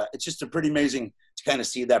 It's just pretty amazing to kind of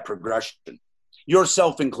see that progression,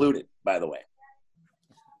 yourself included, by the way.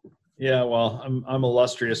 Yeah, well, I'm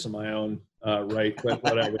illustrious in my own right, but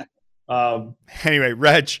whatever. Anyway,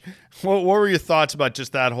 Reg, what were your thoughts about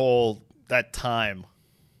just that time?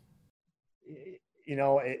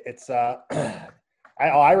 It's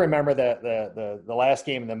I remember the last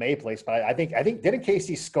game in the Maple Leafs, but I think didn't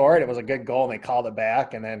Casey score it? It was a good goal, and they called it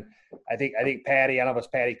back. And then I think Patty, I don't know if it was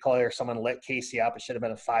Patty Collier, someone lit Casey up. It should have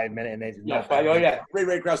been a 5-minute, and they did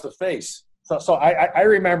right across the face. So I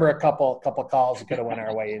remember a couple calls that could have went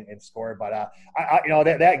our way and scored, but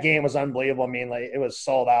that game was unbelievable. It was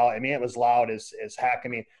sold out. It was loud as heck.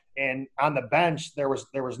 And on the bench, there was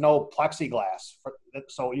no plexiglass.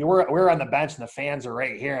 So we were on the bench, and the fans are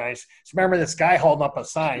right here. And I just remember this guy holding up a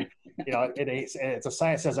sign. You know, it's a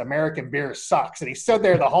sign that says "American beer sucks," and he stood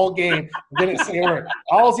there the whole game and didn't say a word.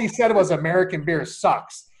 All he said was "American beer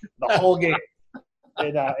sucks" the whole game.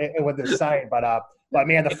 With the sign, but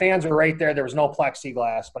man, the fans were right there. There was no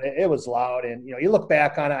plexiglass, but it was loud. And you know, you look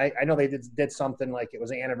back on it. I know they did something like it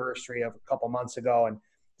was an anniversary of a couple months ago, and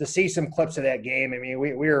to see some clips of that game. I mean,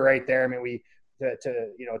 we were right there. I mean,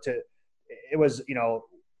 it was, you know,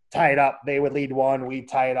 tied up. They would lead one, we'd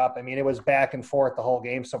tie it up. I mean, it was back and forth the whole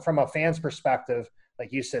game. So from a fan's perspective,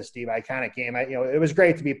 like you said, Steve, iconic game. You know, it was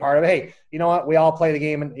great to be part of. Hey, you know what? We all play the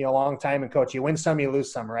game in, you know, a long time. And coach, you win some, you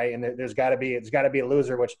lose some, right? And it's got to be a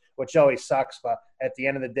loser, which always sucks. But at the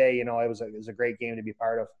end of the day, you know, it was a great game to be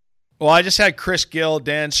part of. Well, I just had Chris Gill,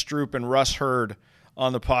 Dan Stroop, and Russ Hurd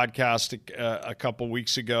on the podcast a couple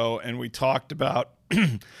weeks ago, and we talked about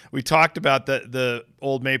the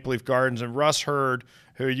old Maple Leaf Gardens, and Russ Hurd,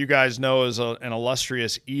 who you guys know is an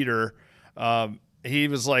illustrious eater. He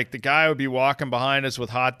was like, the guy would be walking behind us with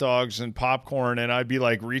hot dogs and popcorn, and I'd be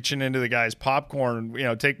like reaching into the guy's popcorn, you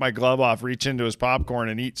know, take my glove off, reach into his popcorn,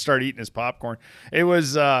 and start eating his popcorn. It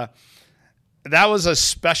was that was a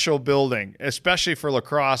special building, especially for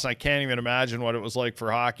lacrosse. I can't even imagine what it was like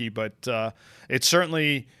for hockey, but it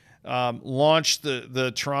certainly launched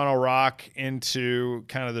the Toronto Rock into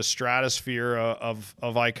kind of the stratosphere of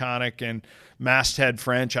iconic and masthead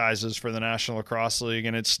franchises for the National Lacrosse League,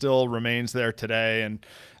 and it still remains there today. And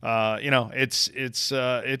you know, it's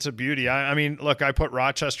a beauty. I mean, look, I put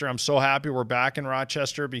Rochester. I'm so happy we're back in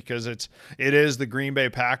Rochester because it is the Green Bay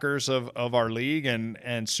Packers of our league,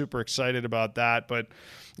 and super excited about that. But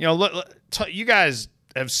you know, you guys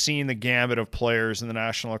have seen the gambit of players in the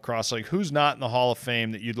National Lacrosse League. Who's not in the Hall of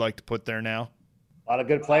Fame that you'd like to put there now? A lot of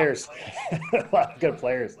good players. A lot of good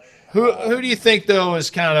players. Who do you think, though, is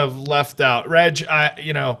kind of left out? Reg,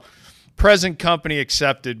 present company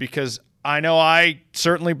accepted, because I know I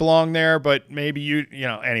certainly belong there, but maybe you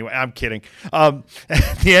know, anyway, I'm kidding. At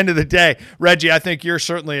the end of the day, Reggie, I think you're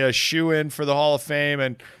certainly a shoe-in for the Hall of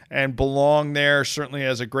Fame and belong there, certainly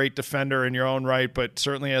as a great defender in your own right, but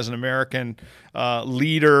certainly as an American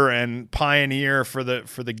leader and pioneer for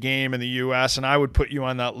the game in the U.S., and I would put you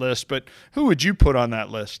on that list. But who would you put on that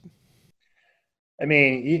list? I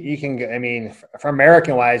mean, you can. I mean, for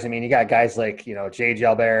American wise, I mean, you got guys like, you know, Jay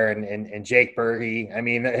Gilbert and Jake Berge. I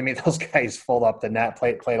mean, those guys filled up the net,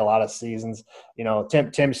 played a lot of seasons. You know,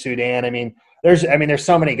 Tim Sudan. I mean, there's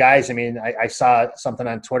so many guys. I mean, I saw something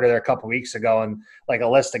on Twitter there a couple of weeks ago, and like a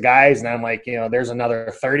list of guys, and I'm like, you know, there's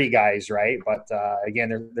another 30 guys, right? But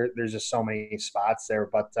again, there's just so many spots there.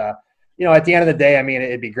 But you know, at the end of the day, I mean,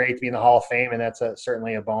 it'd be great to be in the Hall of Fame, and that's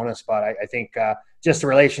certainly a bonus. But I think just the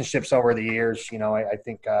relationships over the years, you know, I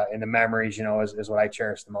think and the memories, you know, is what I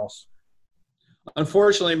cherish the most.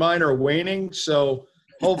 Unfortunately, mine are waning, so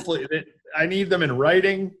hopefully I need them in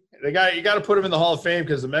writing. You got to put them in the Hall of Fame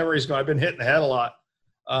because the memories go. I've been hitting the head a lot.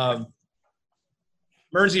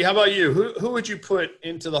 Mernsey, how about you? Who would you put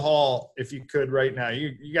into the Hall if you could right now?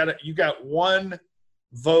 You got one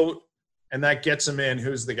vote, and that gets him in.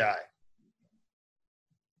 Who's the guy?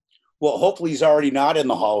 Well, hopefully he's already not in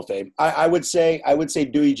the Hall of Fame. I would say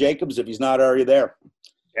Dewey Jacobs if he's not already there.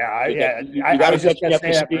 Yeah, you got to catch him up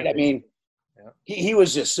to speed. I mean, he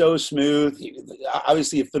was just so smooth.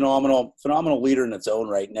 Obviously, a phenomenal leader in its own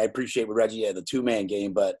right, and I appreciate what Reggie had the 2-man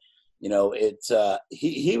game. But you know,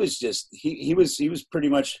 he was pretty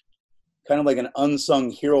much kind of like an unsung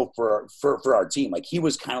hero for our team. Like he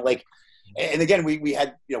was kind of like, and again, we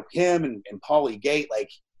had, you know, him and Paulie Gate, like.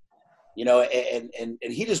 You know, and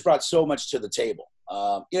he just brought so much to the table.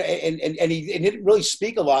 You know, and he didn't really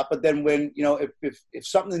speak a lot, but then when, you know, if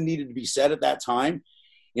something needed to be said at that time,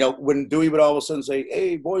 you know, when Dewey would all of a sudden say,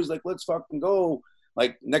 "Hey boys, like let's fucking go,"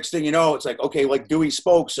 like next thing you know, it's like, okay, like Dewey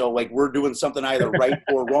spoke, so like we're doing something either right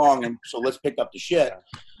or wrong, and so let's pick up the shit.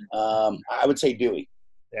 I would say Dewey.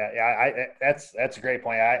 Yeah, that's a great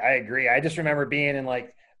point. I agree. I just remember being in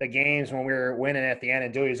like the games when we were winning at the end,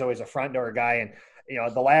 and Dewey was always a front door guy, and you know,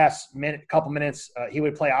 the last couple minutes, he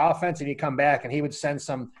would play offense and he'd come back and he would send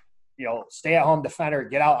some, you know, stay-at-home defender,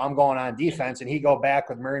 get out, I'm going on defense. And he'd go back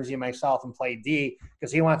with Mernsey and myself and play D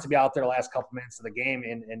because he wants to be out there the last couple minutes of the game.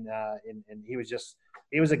 And he was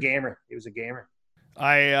a gamer. He was a gamer.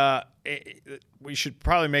 We should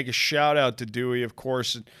probably make a shout out to Dewey, of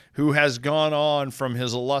course, who has gone on from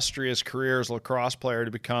his illustrious career as a lacrosse player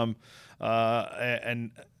to become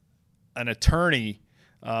an attorney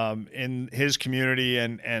in his community,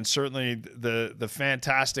 and certainly the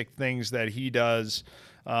fantastic things that he does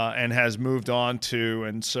and has moved on to.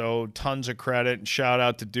 And so tons of credit and shout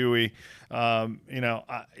out to Dewey.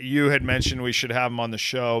 You had mentioned we should have him on the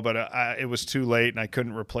show, but it was too late and I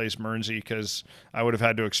couldn't replace Mernsey because I would have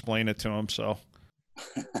had to explain it to him. So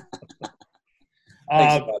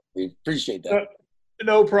Thanks, appreciate that.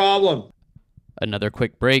 No problem. Another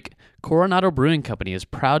quick break. Coronado Brewing Company is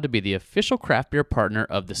proud to be the official craft beer partner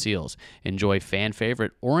of the Seals. Enjoy fan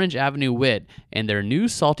favorite Orange Avenue Wit and their new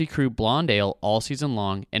Salty Crew Blonde Ale all season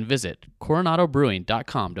long, and visit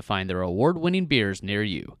coronadobrewing.com to find their award-winning beers near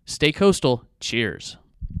you. Stay coastal. Cheers.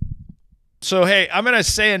 So, hey, I'm going to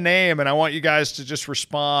say a name, and I want you guys to just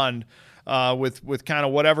respond with kind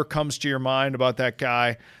of whatever comes to your mind about that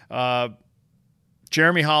guy.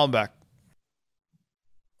 Jeremy Hollenbeck.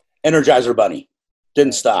 Energizer Bunny.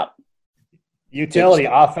 Didn't stop. Utility,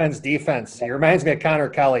 offense, defense. He reminds me of Connor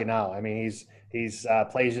Kelly now. I mean, he's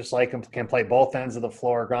plays just like him, can play both ends of the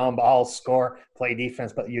floor, ground balls, score, play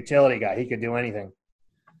defense, but utility guy. He could do anything.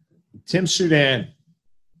 Tim Soudan.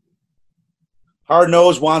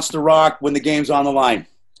 Hard-nosed, wants to rock when the game's on the line.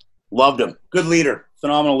 Loved him. Good leader.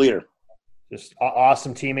 Phenomenal leader. Just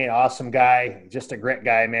awesome teammate, awesome guy. Just a grit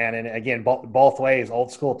guy, man. And again, both ways,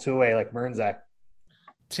 old school two-way like Mernzak.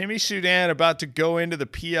 Timmy Soudan about to go into the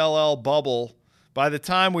PLL bubble. By the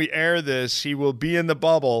time we air this, he will be in the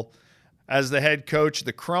bubble as the head coach of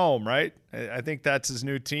the Chrome, right? I think that's his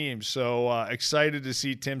new team. So excited to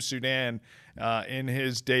see Tim Soudan in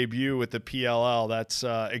his debut with the PLL. That's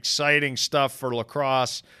exciting stuff for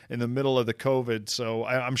lacrosse in the middle of the COVID. So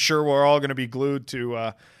I'm sure we're all going to be glued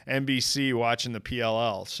to NBC watching the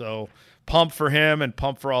PLL. So pump for him and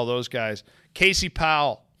pump for all those guys. Casey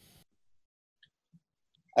Powell.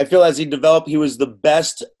 I feel as he developed, he was the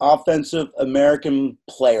best offensive American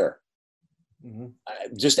player.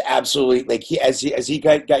 Mm-hmm. Just absolutely, like as he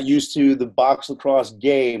got used to the box lacrosse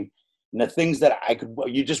game and the things that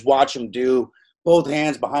you just watch him do, both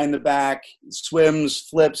hands behind the back, swims,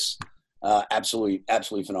 flips, absolutely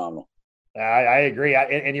phenomenal. I agree.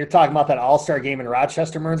 And you're talking about that All-Star game in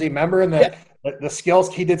Rochester, Mernsey. Remember the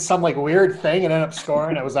skills, he did some like weird thing and ended up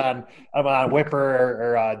scoring. It was on Whipper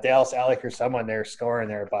or Dallas Alec or someone there scoring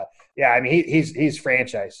there. But yeah, I mean he's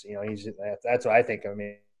franchise. You know, that's what I think. I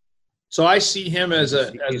mean, so I see him as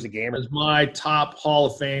a gamer, as my top Hall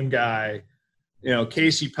of Fame guy. You know,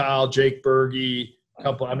 Casey Powell, Jake Berge,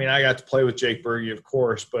 couple. I mean, I got to play with Jake Berge, of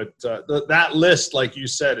course, but that list, like you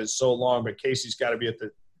said, is so long. But Casey's got to be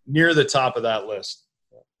near the top of that list.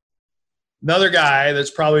 Another guy that's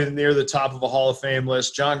probably near the top of a Hall of Fame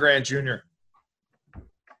list, John Grant Jr.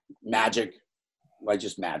 Magic. Like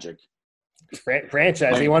just magic.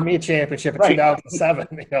 Franchise. He won me a championship in 2007.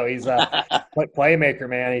 You know, he's a playmaker,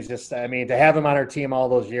 man. He's just, I mean, to have him on our team all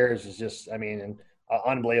those years is just, I mean,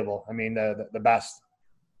 unbelievable. I mean, the best.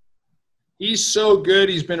 He's so good.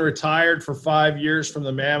 He's been retired for 5 years from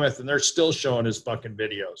the Mammoth, and they're still showing his fucking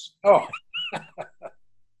videos. Oh.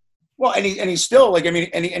 Well, and he's still like, I mean,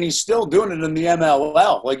 and he's still doing it in the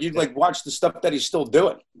MLL. Like you like watch the stuff that he's still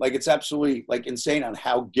doing. Like it's absolutely like insane on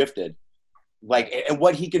how gifted, like, and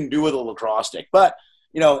what he can do with a lacrosse stick. But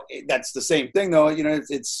you know, that's the same thing though. You know,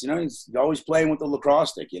 it's you know, he's always playing with the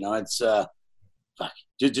lacrosse stick. You know, it's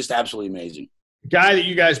just absolutely amazing. The guy that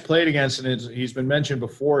you guys played against, and he's been mentioned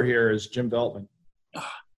before here, is Jim Veltman.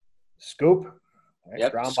 Scoop.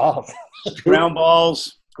 Yep. Ground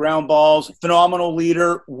balls. Ground balls, phenomenal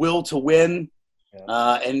leader, will to win,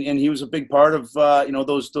 and he was a big part of you know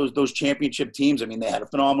those championship teams. I mean, they had a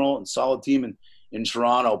phenomenal and solid team in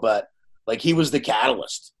Toronto, but like he was the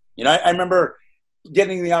catalyst. You know, I remember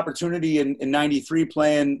getting the opportunity in '93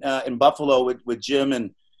 playing in Buffalo with Jim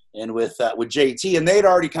and with JT, and they'd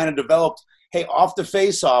already kind of developed. Hey, off the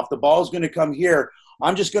face-off, the ball's going to come here.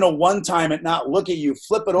 I'm just going to one-time it, not look at you,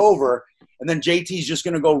 flip it over, and then JT's just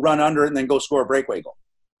going to go run under it and then go score a breakaway goal.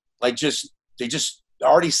 Like they just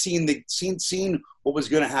already seen what was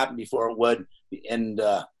going to happen before it would, and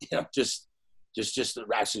you know, just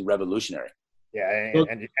actually revolutionary. Yeah,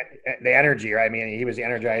 and the energy, right? I mean, he was the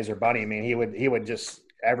Energizer Bunny. I mean, he would just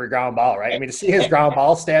every ground ball, right? I mean, to see his ground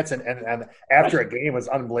ball stats and after a game was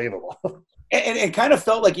unbelievable. And it kind of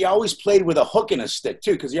felt like he always played with a hook in his stick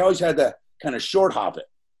too, because he always had to kind of short hop it.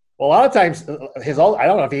 Well, a lot of times I don't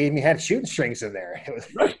know if he even had shooting strings in there. It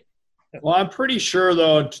was right. Well, I'm pretty sure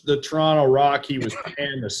though the Toronto Rock, he was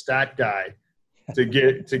paying the stat guy to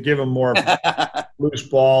give him more loose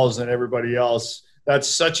balls than everybody else. That's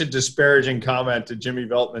such a disparaging comment to Jimmy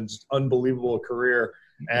Veltman's unbelievable career.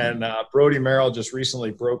 And Brody Merrill just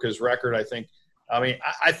recently broke his record, I think. I mean,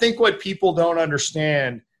 I think what people don't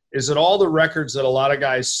understand is that all the records that a lot of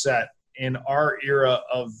guys set in our era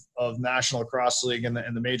of National Lacrosse League and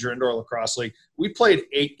the Major Indoor Lacrosse League, we played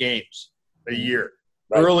 8 games a year.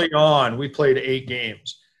 Right. Early on, we played 8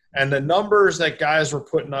 games. And the numbers that guys were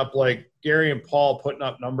putting up, like Gary and Paul putting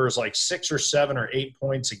up numbers like 6 or 7 or 8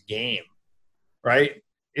 points a game, right,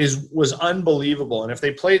 was unbelievable. And if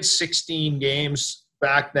they played 16 games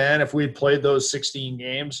back then, if we had played those 16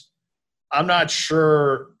 games, I'm not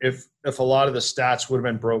sure if a lot of the stats would have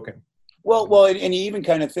been broken. Well, and you even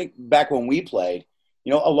kind of think back when we played,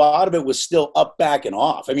 a lot of it was still up, back, and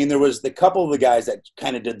off. I mean, there was the couple of the guys that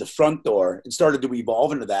kind of did the front door and started to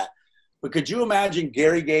evolve into that. But could you imagine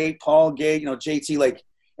Gary Gay, Paul Gay, JT,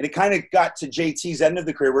 and it kind of got to JT's end of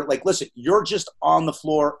the career where, listen, you're just on the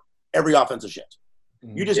floor every offensive shift.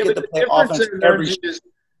 You just get to play offense every shift.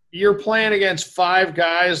 You're playing against 5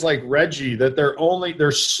 guys like Reggie that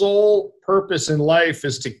their sole purpose in life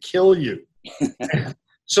is to kill you.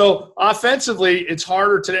 So offensively, it's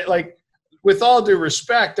harder today. Like, with all due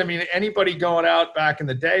respect, I mean, anybody going out back in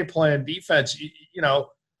the day playing defense,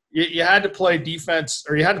 you had to play defense,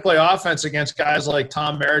 or you had to play offense against guys like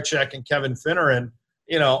Tom Marechek and Kevin Finneran.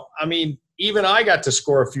 I mean, even I got to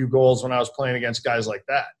score a few goals when I was playing against guys like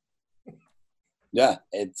that. Yeah,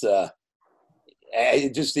 it's and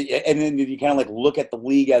then you kind of look at the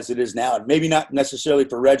league as it is now, and maybe not necessarily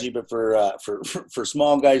for Reggie, but for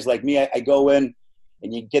small guys like me, I go in.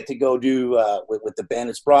 And you get to go do with the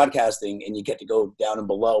Bandits Broadcasting, and you get to go down and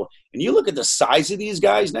below. And you look at the size of these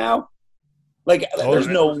guys now, there's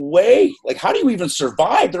no way. How do you even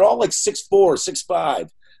survive? They're all 6'4", 6'5",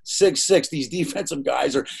 6'6". These defensive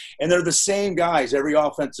guys and they're the same guys every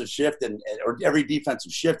offensive shift or every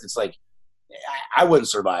defensive shift. It's I wouldn't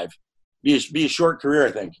survive. Be a short career,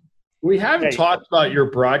 I think. We haven't talked about your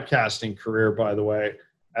broadcasting career, by the way,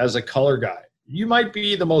 as a color guy. You might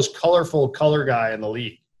be the most colorful color guy in the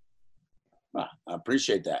league. I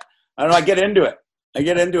appreciate that. I don't know. I get into it. I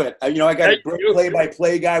got a great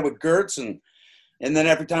play-by-play guy with Gertz, and then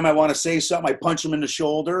every time I want to say something, I punch him in the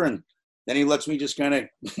shoulder, and then he lets me just kind of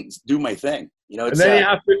do my thing. And then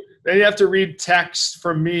you have to read texts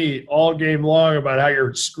from me all game long about how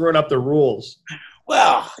you're screwing up the rules.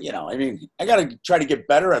 Well, I mean, I got to try to get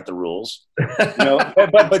better at the rules.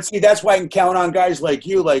 But see, that's why I can count on guys like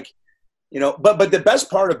you, but the best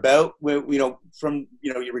part about, from,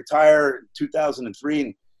 you retire in 2003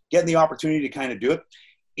 and getting the opportunity to kind of do it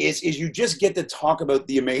is you just get to talk about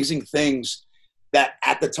the amazing things that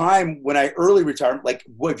at the time when I early retired,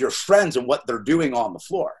 with your friends and what they're doing on the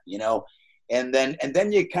floor, and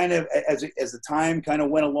then you kind of, as the time kind of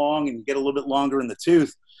went along and you get a little bit longer in the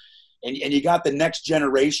tooth and you got the next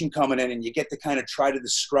generation coming in, and you get to kind of try to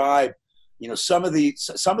describe, some of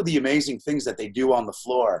the amazing things that they do on the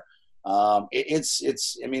floor. I'm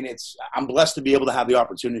blessed to be able to have the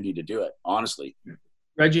opportunity to do it, honestly.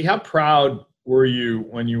 Reggie, how proud were you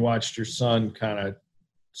when you watched your son kind of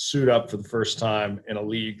suit up for the first time in a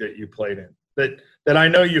league that you played in, that I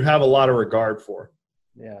know you have a lot of regard for?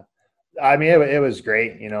 Yeah. I mean, it was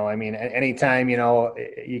great. Anytime,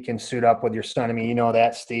 you can suit up with your son. I mean,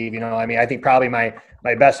 that, Steve, I think probably my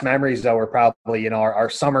best memories though were probably, our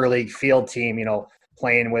summer league field team,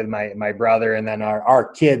 playing with my brother, and then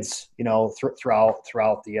our kids, throughout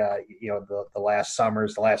the last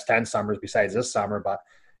summers, the last 10 summers besides this summer. But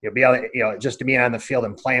be able to, just to be on the field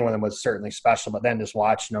and playing with them was certainly special. But then just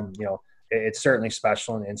watching them, it's certainly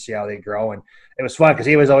special, and see how they grow. And it was fun because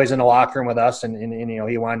he was always in the locker room with us, and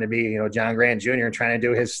he wanted to be John Grant Jr. and trying to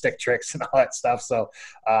do his stick tricks and all that stuff. So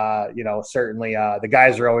certainly the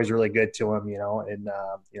guys are always really good to him,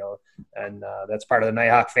 and that's part of the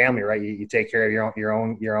Nighthawk family, right? You take care of your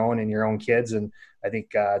own kids, and I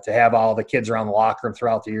think to have all the kids around the locker room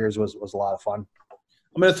throughout the years was a lot of fun.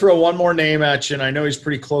 I'm going to throw one more name at you, and I know he's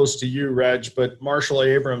pretty close to you, Reg, but Marshall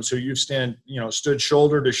Abrams, who you've stood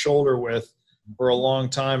shoulder to shoulder with for a long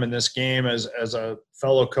time in this game as a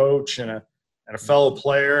fellow coach and a fellow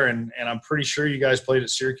player, and I'm pretty sure you guys played at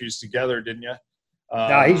Syracuse together, didn't you?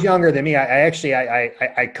 No, he's younger than me.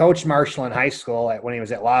 I coached Marshall in high school when he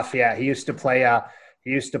was at Lafayette. He used to play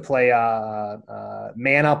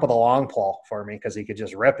man up with a long pole for me because he could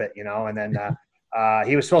just rip it, and then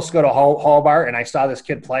he was supposed to go to Hobart, and I saw this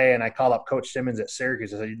kid play, and I called up Coach Simmons at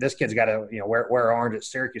Syracuse. I said, "This kid's got to, wear orange at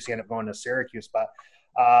Syracuse." He ended up going to Syracuse, but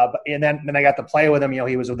then I got to play with him.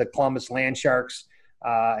 He was with the Columbus Land Sharks,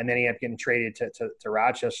 and then he ended up getting traded to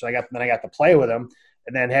Rochester. So I got to play with him,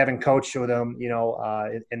 and then having coached with him,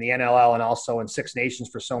 in the NLL and also in Six Nations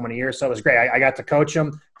for so many years. So it was great. I got to coach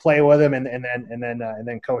him, play with him, and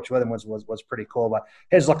then coach with him was pretty cool. But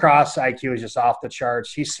his lacrosse IQ is just off the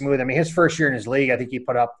charts. He's smooth. I mean, his first year in his league, I think he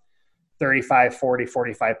put up 35, 40,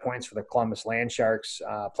 45 points for the Columbus Land Sharks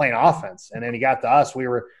playing offense. And then he got to us. We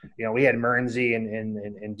were, we had Mernsey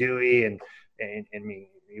and Dewey and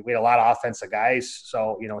we had a lot of offensive guys.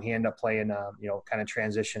 So, he ended up playing, kind of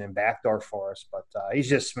transition and backdoor for us. But he's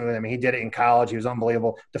just smooth. I mean, he did it in college. He was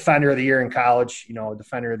unbelievable. Defender of the year in college,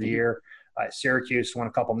 defender of the year. Syracuse won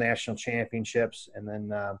a couple national championships and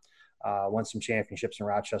then won some championships in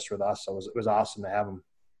Rochester with us. So it was awesome to have him.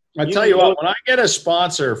 I tell you what, when I get a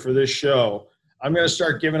sponsor for this show, I'm going to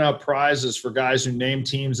start giving out prizes for guys who name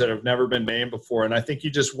teams that have never been named before. And I think you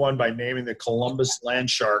just won by naming the Columbus Land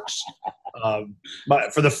Sharks.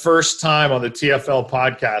 For the first time on the TFL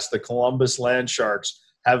podcast, the Columbus Land Sharks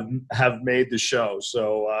have made the show.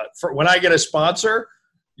 So when I get a sponsor,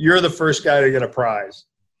 you're the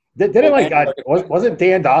wasn't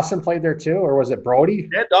Dan Dawson played there too, or was it Brody?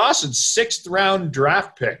 Dan Dawson, 6th round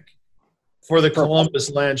draft pick for the Columbus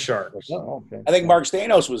Land Sharks. Oh, okay. I think Mark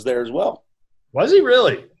Stanos was there as well. Was he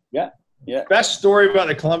really? Yeah. Best story about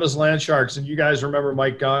the Columbus Land Sharks, and you guys remember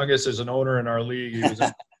Mike Gongas as an owner in our league.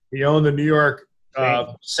 He owned the New York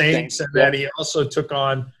Saints, and then he also took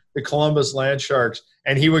on the Columbus Land Sharks,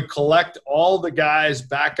 and he would collect all the guys'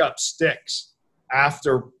 backup sticks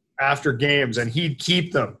after games, and he'd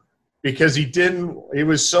keep them because he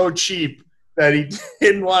was so cheap that he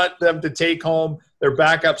didn't want them to take home their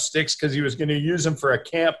backup sticks because he was going to use them for a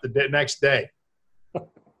camp the next day.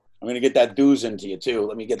 I'm going to get that dues into you too.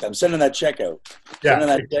 Let me get them. Sending that check out.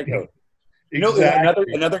 Yeah. Exactly.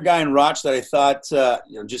 Another guy in Roch that I thought,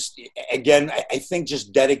 just again, I think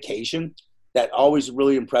just dedication that always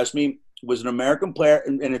really impressed me was an American player,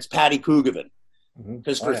 and it's Patty Kugovin.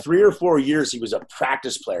 Because for 3 or 4 years he was a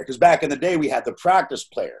practice player. Because back in the day we had the practice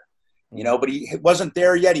player, but he wasn't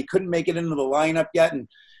there yet. He couldn't make it into the lineup yet, and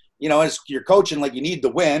as you're coaching, like you need to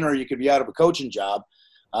win, or you could be out of a coaching job.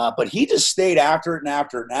 But he just stayed after it and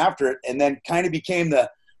after it and after it, and then kind of became the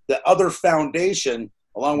other foundation,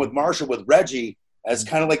 along with Marshall, with Reggie, as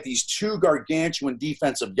kind of like these two gargantuan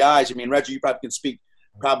defensive guys. I mean, Reggie, you probably can speak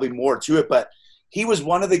probably more to it, but he was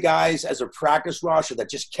one of the guys as a practice roster that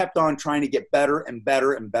just kept on trying to get better and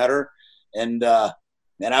better and better. And I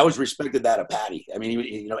always respected that of Patty. I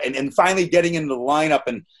mean, and finally getting into the lineup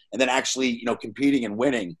and then actually, competing and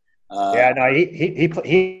winning. He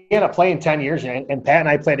ended up playing 10 years, and Pat and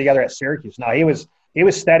I played together at Syracuse. Now he was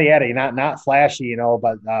steady Eddie, not flashy,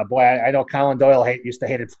 but boy, I know Colin Doyle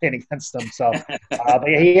hated playing against him. So but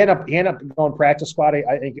he ended up going practice squad,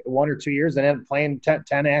 I think 1 or 2 years, and ended up playing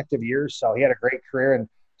 10 active years. So he had a great career and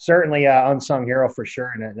certainly an unsung hero for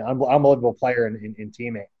sure, and an unbelievable player and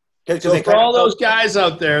teammate. So for all those guys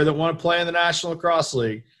out there that want to play in the National Lacrosse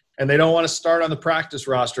League and they don't want to start on the practice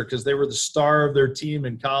roster because they were the star of their team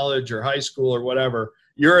in college or high school or whatever,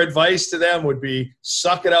 your advice to them would be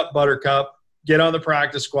suck it up, Buttercup. Get on the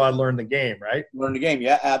practice squad, learn the game, right? Learn the game,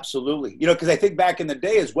 yeah, absolutely. Because I think back in the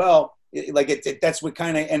day as well, that's what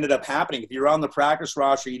kind of ended up happening. If you're on the practice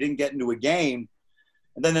roster, you didn't get into a game,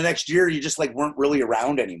 and then the next year you just weren't really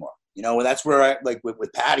around anymore. And that's where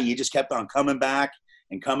with Patty, he just kept on coming back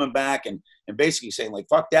and basically saying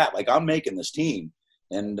fuck that, I'm making this team,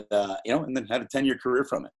 and and then had a 10-year career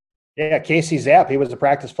from it. Yeah, Casey Zapp, he was a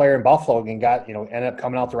practice player in Buffalo and got, ended up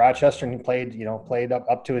coming out to Rochester and he played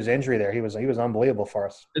up to his injury there. He was unbelievable for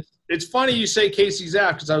us. It's funny you say Casey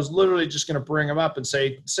Zapp because I was literally just going to bring him up and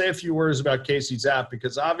say a few words about Casey Zapp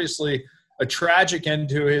because obviously a tragic end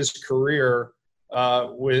to his career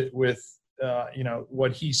with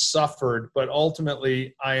what he suffered, but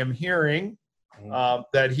ultimately I am hearing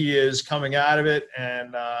that he is coming out of it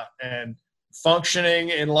and functioning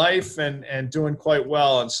in life and doing quite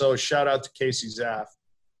well. And so shout out to Casey Zaff.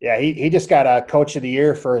 Yeah, he just got a coach of the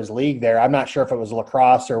year for his league there. I'm not sure if it was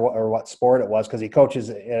lacrosse or what sport it was because he coaches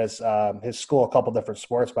his school a couple different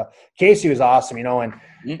sports. But Casey was awesome, and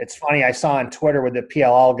it's funny. I saw on Twitter with the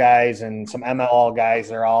PLL guys and some MLL guys,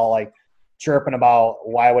 they're all chirping about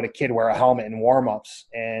why would a kid wear a helmet in warmups?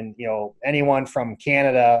 And anyone from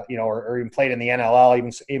Canada, or even played in the NLL,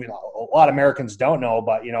 even a lot of Americans don't know,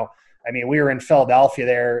 but we were in Philadelphia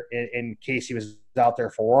there, and Casey was out there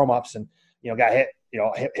for warm-ups and, got hit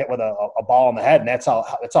with a ball in the head, and that's all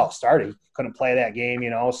it started. He couldn't play that game,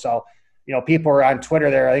 So, people were on Twitter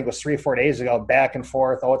there, I think it was 3 or 4 days ago, back and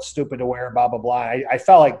forth, oh, it's stupid to wear, blah, blah, blah. I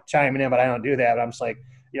felt like chiming in, but I don't do that. But I'm just like,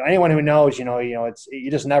 anyone who knows, it's you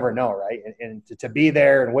just never know, right? And to be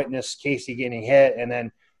there and witness Casey getting hit and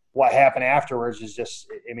then what happened afterwards is just,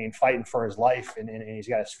 fighting for his life, and he's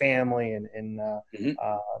got his family, and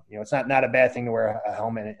it's not a bad thing to wear a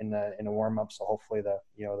helmet in the warm up. So hopefully the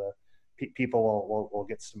people will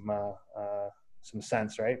get some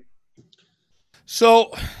sense, right?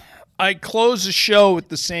 So I close the show with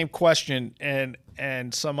the same question,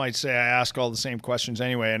 and some might say I ask all the same questions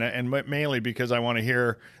anyway, and mainly because I want to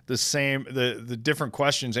hear the different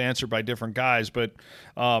questions answered by different guys. But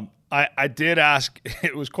I did ask.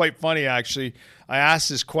 It was quite funny actually. I asked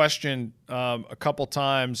this question a couple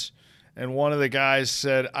times, and one of the guys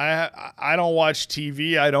said, "I don't watch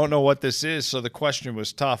TV. I don't know what this is." So the question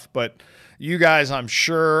was tough. But you guys, I'm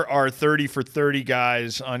sure, are 30 for 30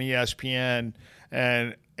 guys on ESPN,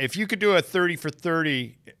 and if you could do a 30 for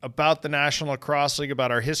 30 about the National Lacrosse League, about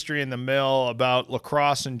our history in the mill, about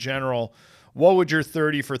lacrosse in general, what would your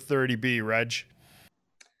 30 for 30 be, Reg?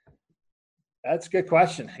 That's a good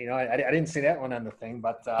question. I didn't see that one on the thing,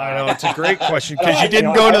 but I know it's a great question because you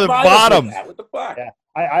didn't go to the bottom. What the fuck? Yeah,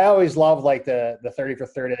 I always love like the 30 for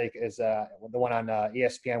 30 is the one on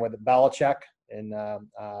ESPN with Belichick and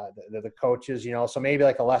the coaches. So maybe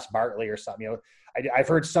like a Les Bartley or something. I've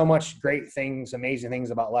heard so much great things, amazing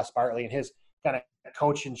things about Les Bartley and his kind of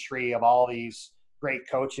coaching tree of all these great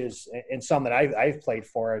coaches, and some that I've played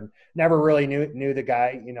for and never really knew the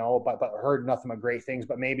guy, but heard nothing but great things.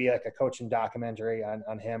 But maybe like a coaching documentary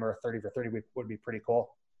on him or 30 for 30 would be pretty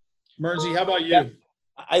cool. Mernsy, how about you? Yeah.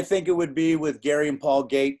 I think it would be with Gary and Paul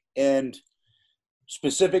Gait, and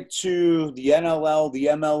specific to the NLL, the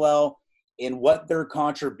MLL, and what their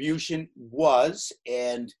contribution was,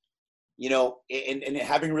 and and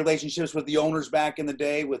having relationships with the owners back in the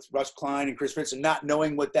day with Russ Klein and Chris Fitz, and not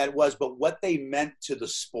knowing what that was, but what they meant to the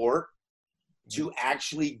sport to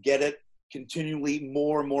actually get it continually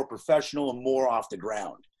more and more professional and more off the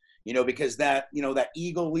ground. Because that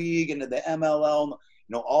Eagle League and the MLL,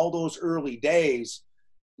 all those early days,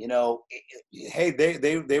 hey,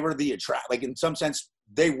 they were the attract. Like in some sense,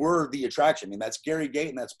 they were the attraction. I mean, that's Gary Gait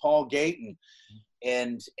and that's Paul Gait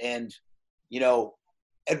and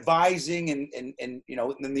advising and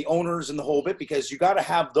then the owners and the whole bit, because you got to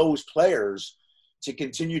have those players to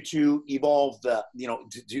continue to evolve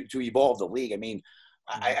to evolve the league. I mean,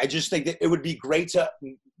 I just think that it would be great to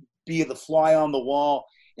be the fly on the wall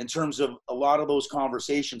in terms of a lot of those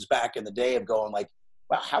conversations back in the day of going like,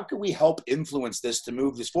 wow, how can we help influence this to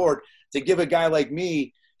move this forward, to give a guy like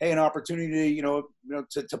me, hey, an opportunity,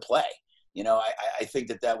 to play. I think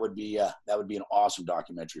that would be an awesome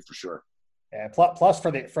documentary for sure. Yeah, plus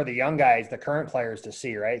for the young guys, the current players to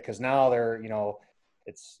see, right? Because now they're,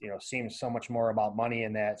 it's seems so much more about money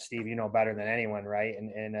in that. Steve, better than anyone, right?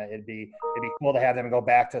 And it'd be cool to have them go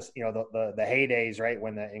back to the heydays, right?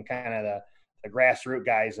 When the grassroots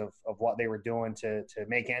guys of what they were doing to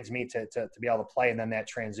make ends meet to be able to play, and then that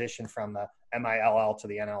transition from the MILL to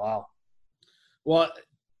the NLL. Well,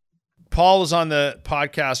 Paul was on the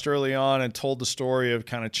podcast early on and told the story of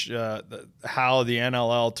kind of how the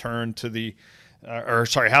NLL turned to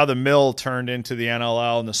how the mill turned into the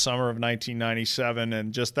NLL in the summer of 1997,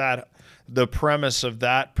 and just the premise of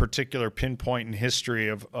that particular pinpoint in history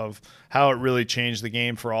of how it really changed the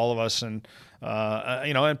game for all of us. And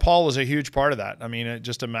and Paul was a huge part of that. I mean,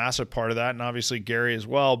 just a massive part of that, and obviously Gary as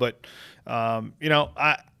well. But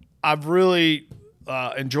I've really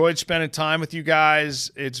enjoyed spending time with you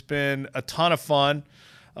guys. It's been a ton of fun.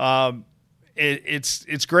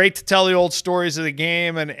 It's great to tell the old stories of the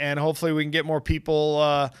game, and hopefully we can get more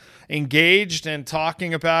people engaged and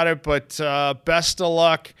talking about it. But best of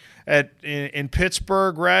luck in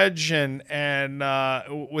Pittsburgh, Reg, and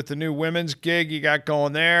with the new women's gig you got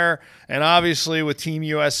going there, and obviously with Team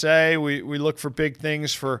USA, we look for big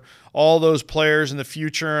things for all those players in the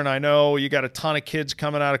future. And I know you got a ton of kids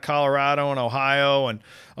coming out of Colorado and Ohio, and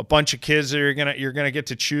a bunch of kids that you're gonna get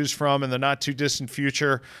to choose from in the not too distant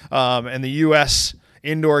future. And the U.S.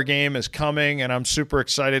 indoor game is coming, and I'm super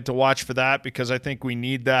excited to watch for that, because I think we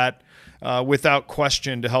need that without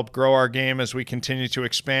question to help grow our game as we continue to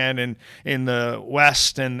expand in the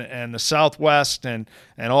West and the Southwest and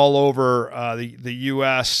all over the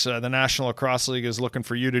U.S. The National Lacrosse League is looking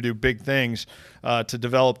for you to do big things to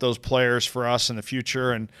develop those players for us in the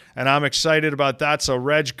future, and I'm excited about that. So,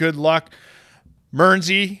 Reg, good luck.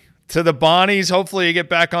 Mernsy, to the Bonnies. Hopefully you get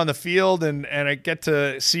back on the field and I get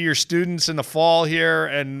to see your students in the fall here,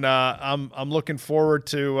 and I'm looking forward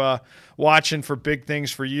to watching for big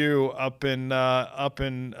things for you up in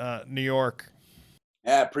New York.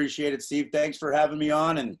 Yeah, appreciate it, Steve. Thanks for having me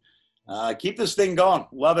on, and keep this thing going.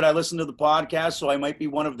 Love it. I listen to the podcast, so I might be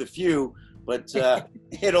one of the few, but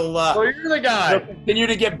it'll so you're the guy. It'll continue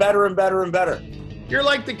to get better and better and better. You're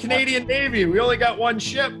like the Canadian Navy. We only got one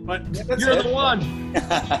ship, but you're the one.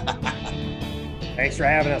 Thanks for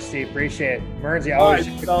having us, Steve. Appreciate it. Mernsy, All always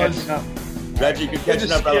right, good catching up. Reggie, good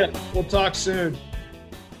catching up, brother. We'll talk soon.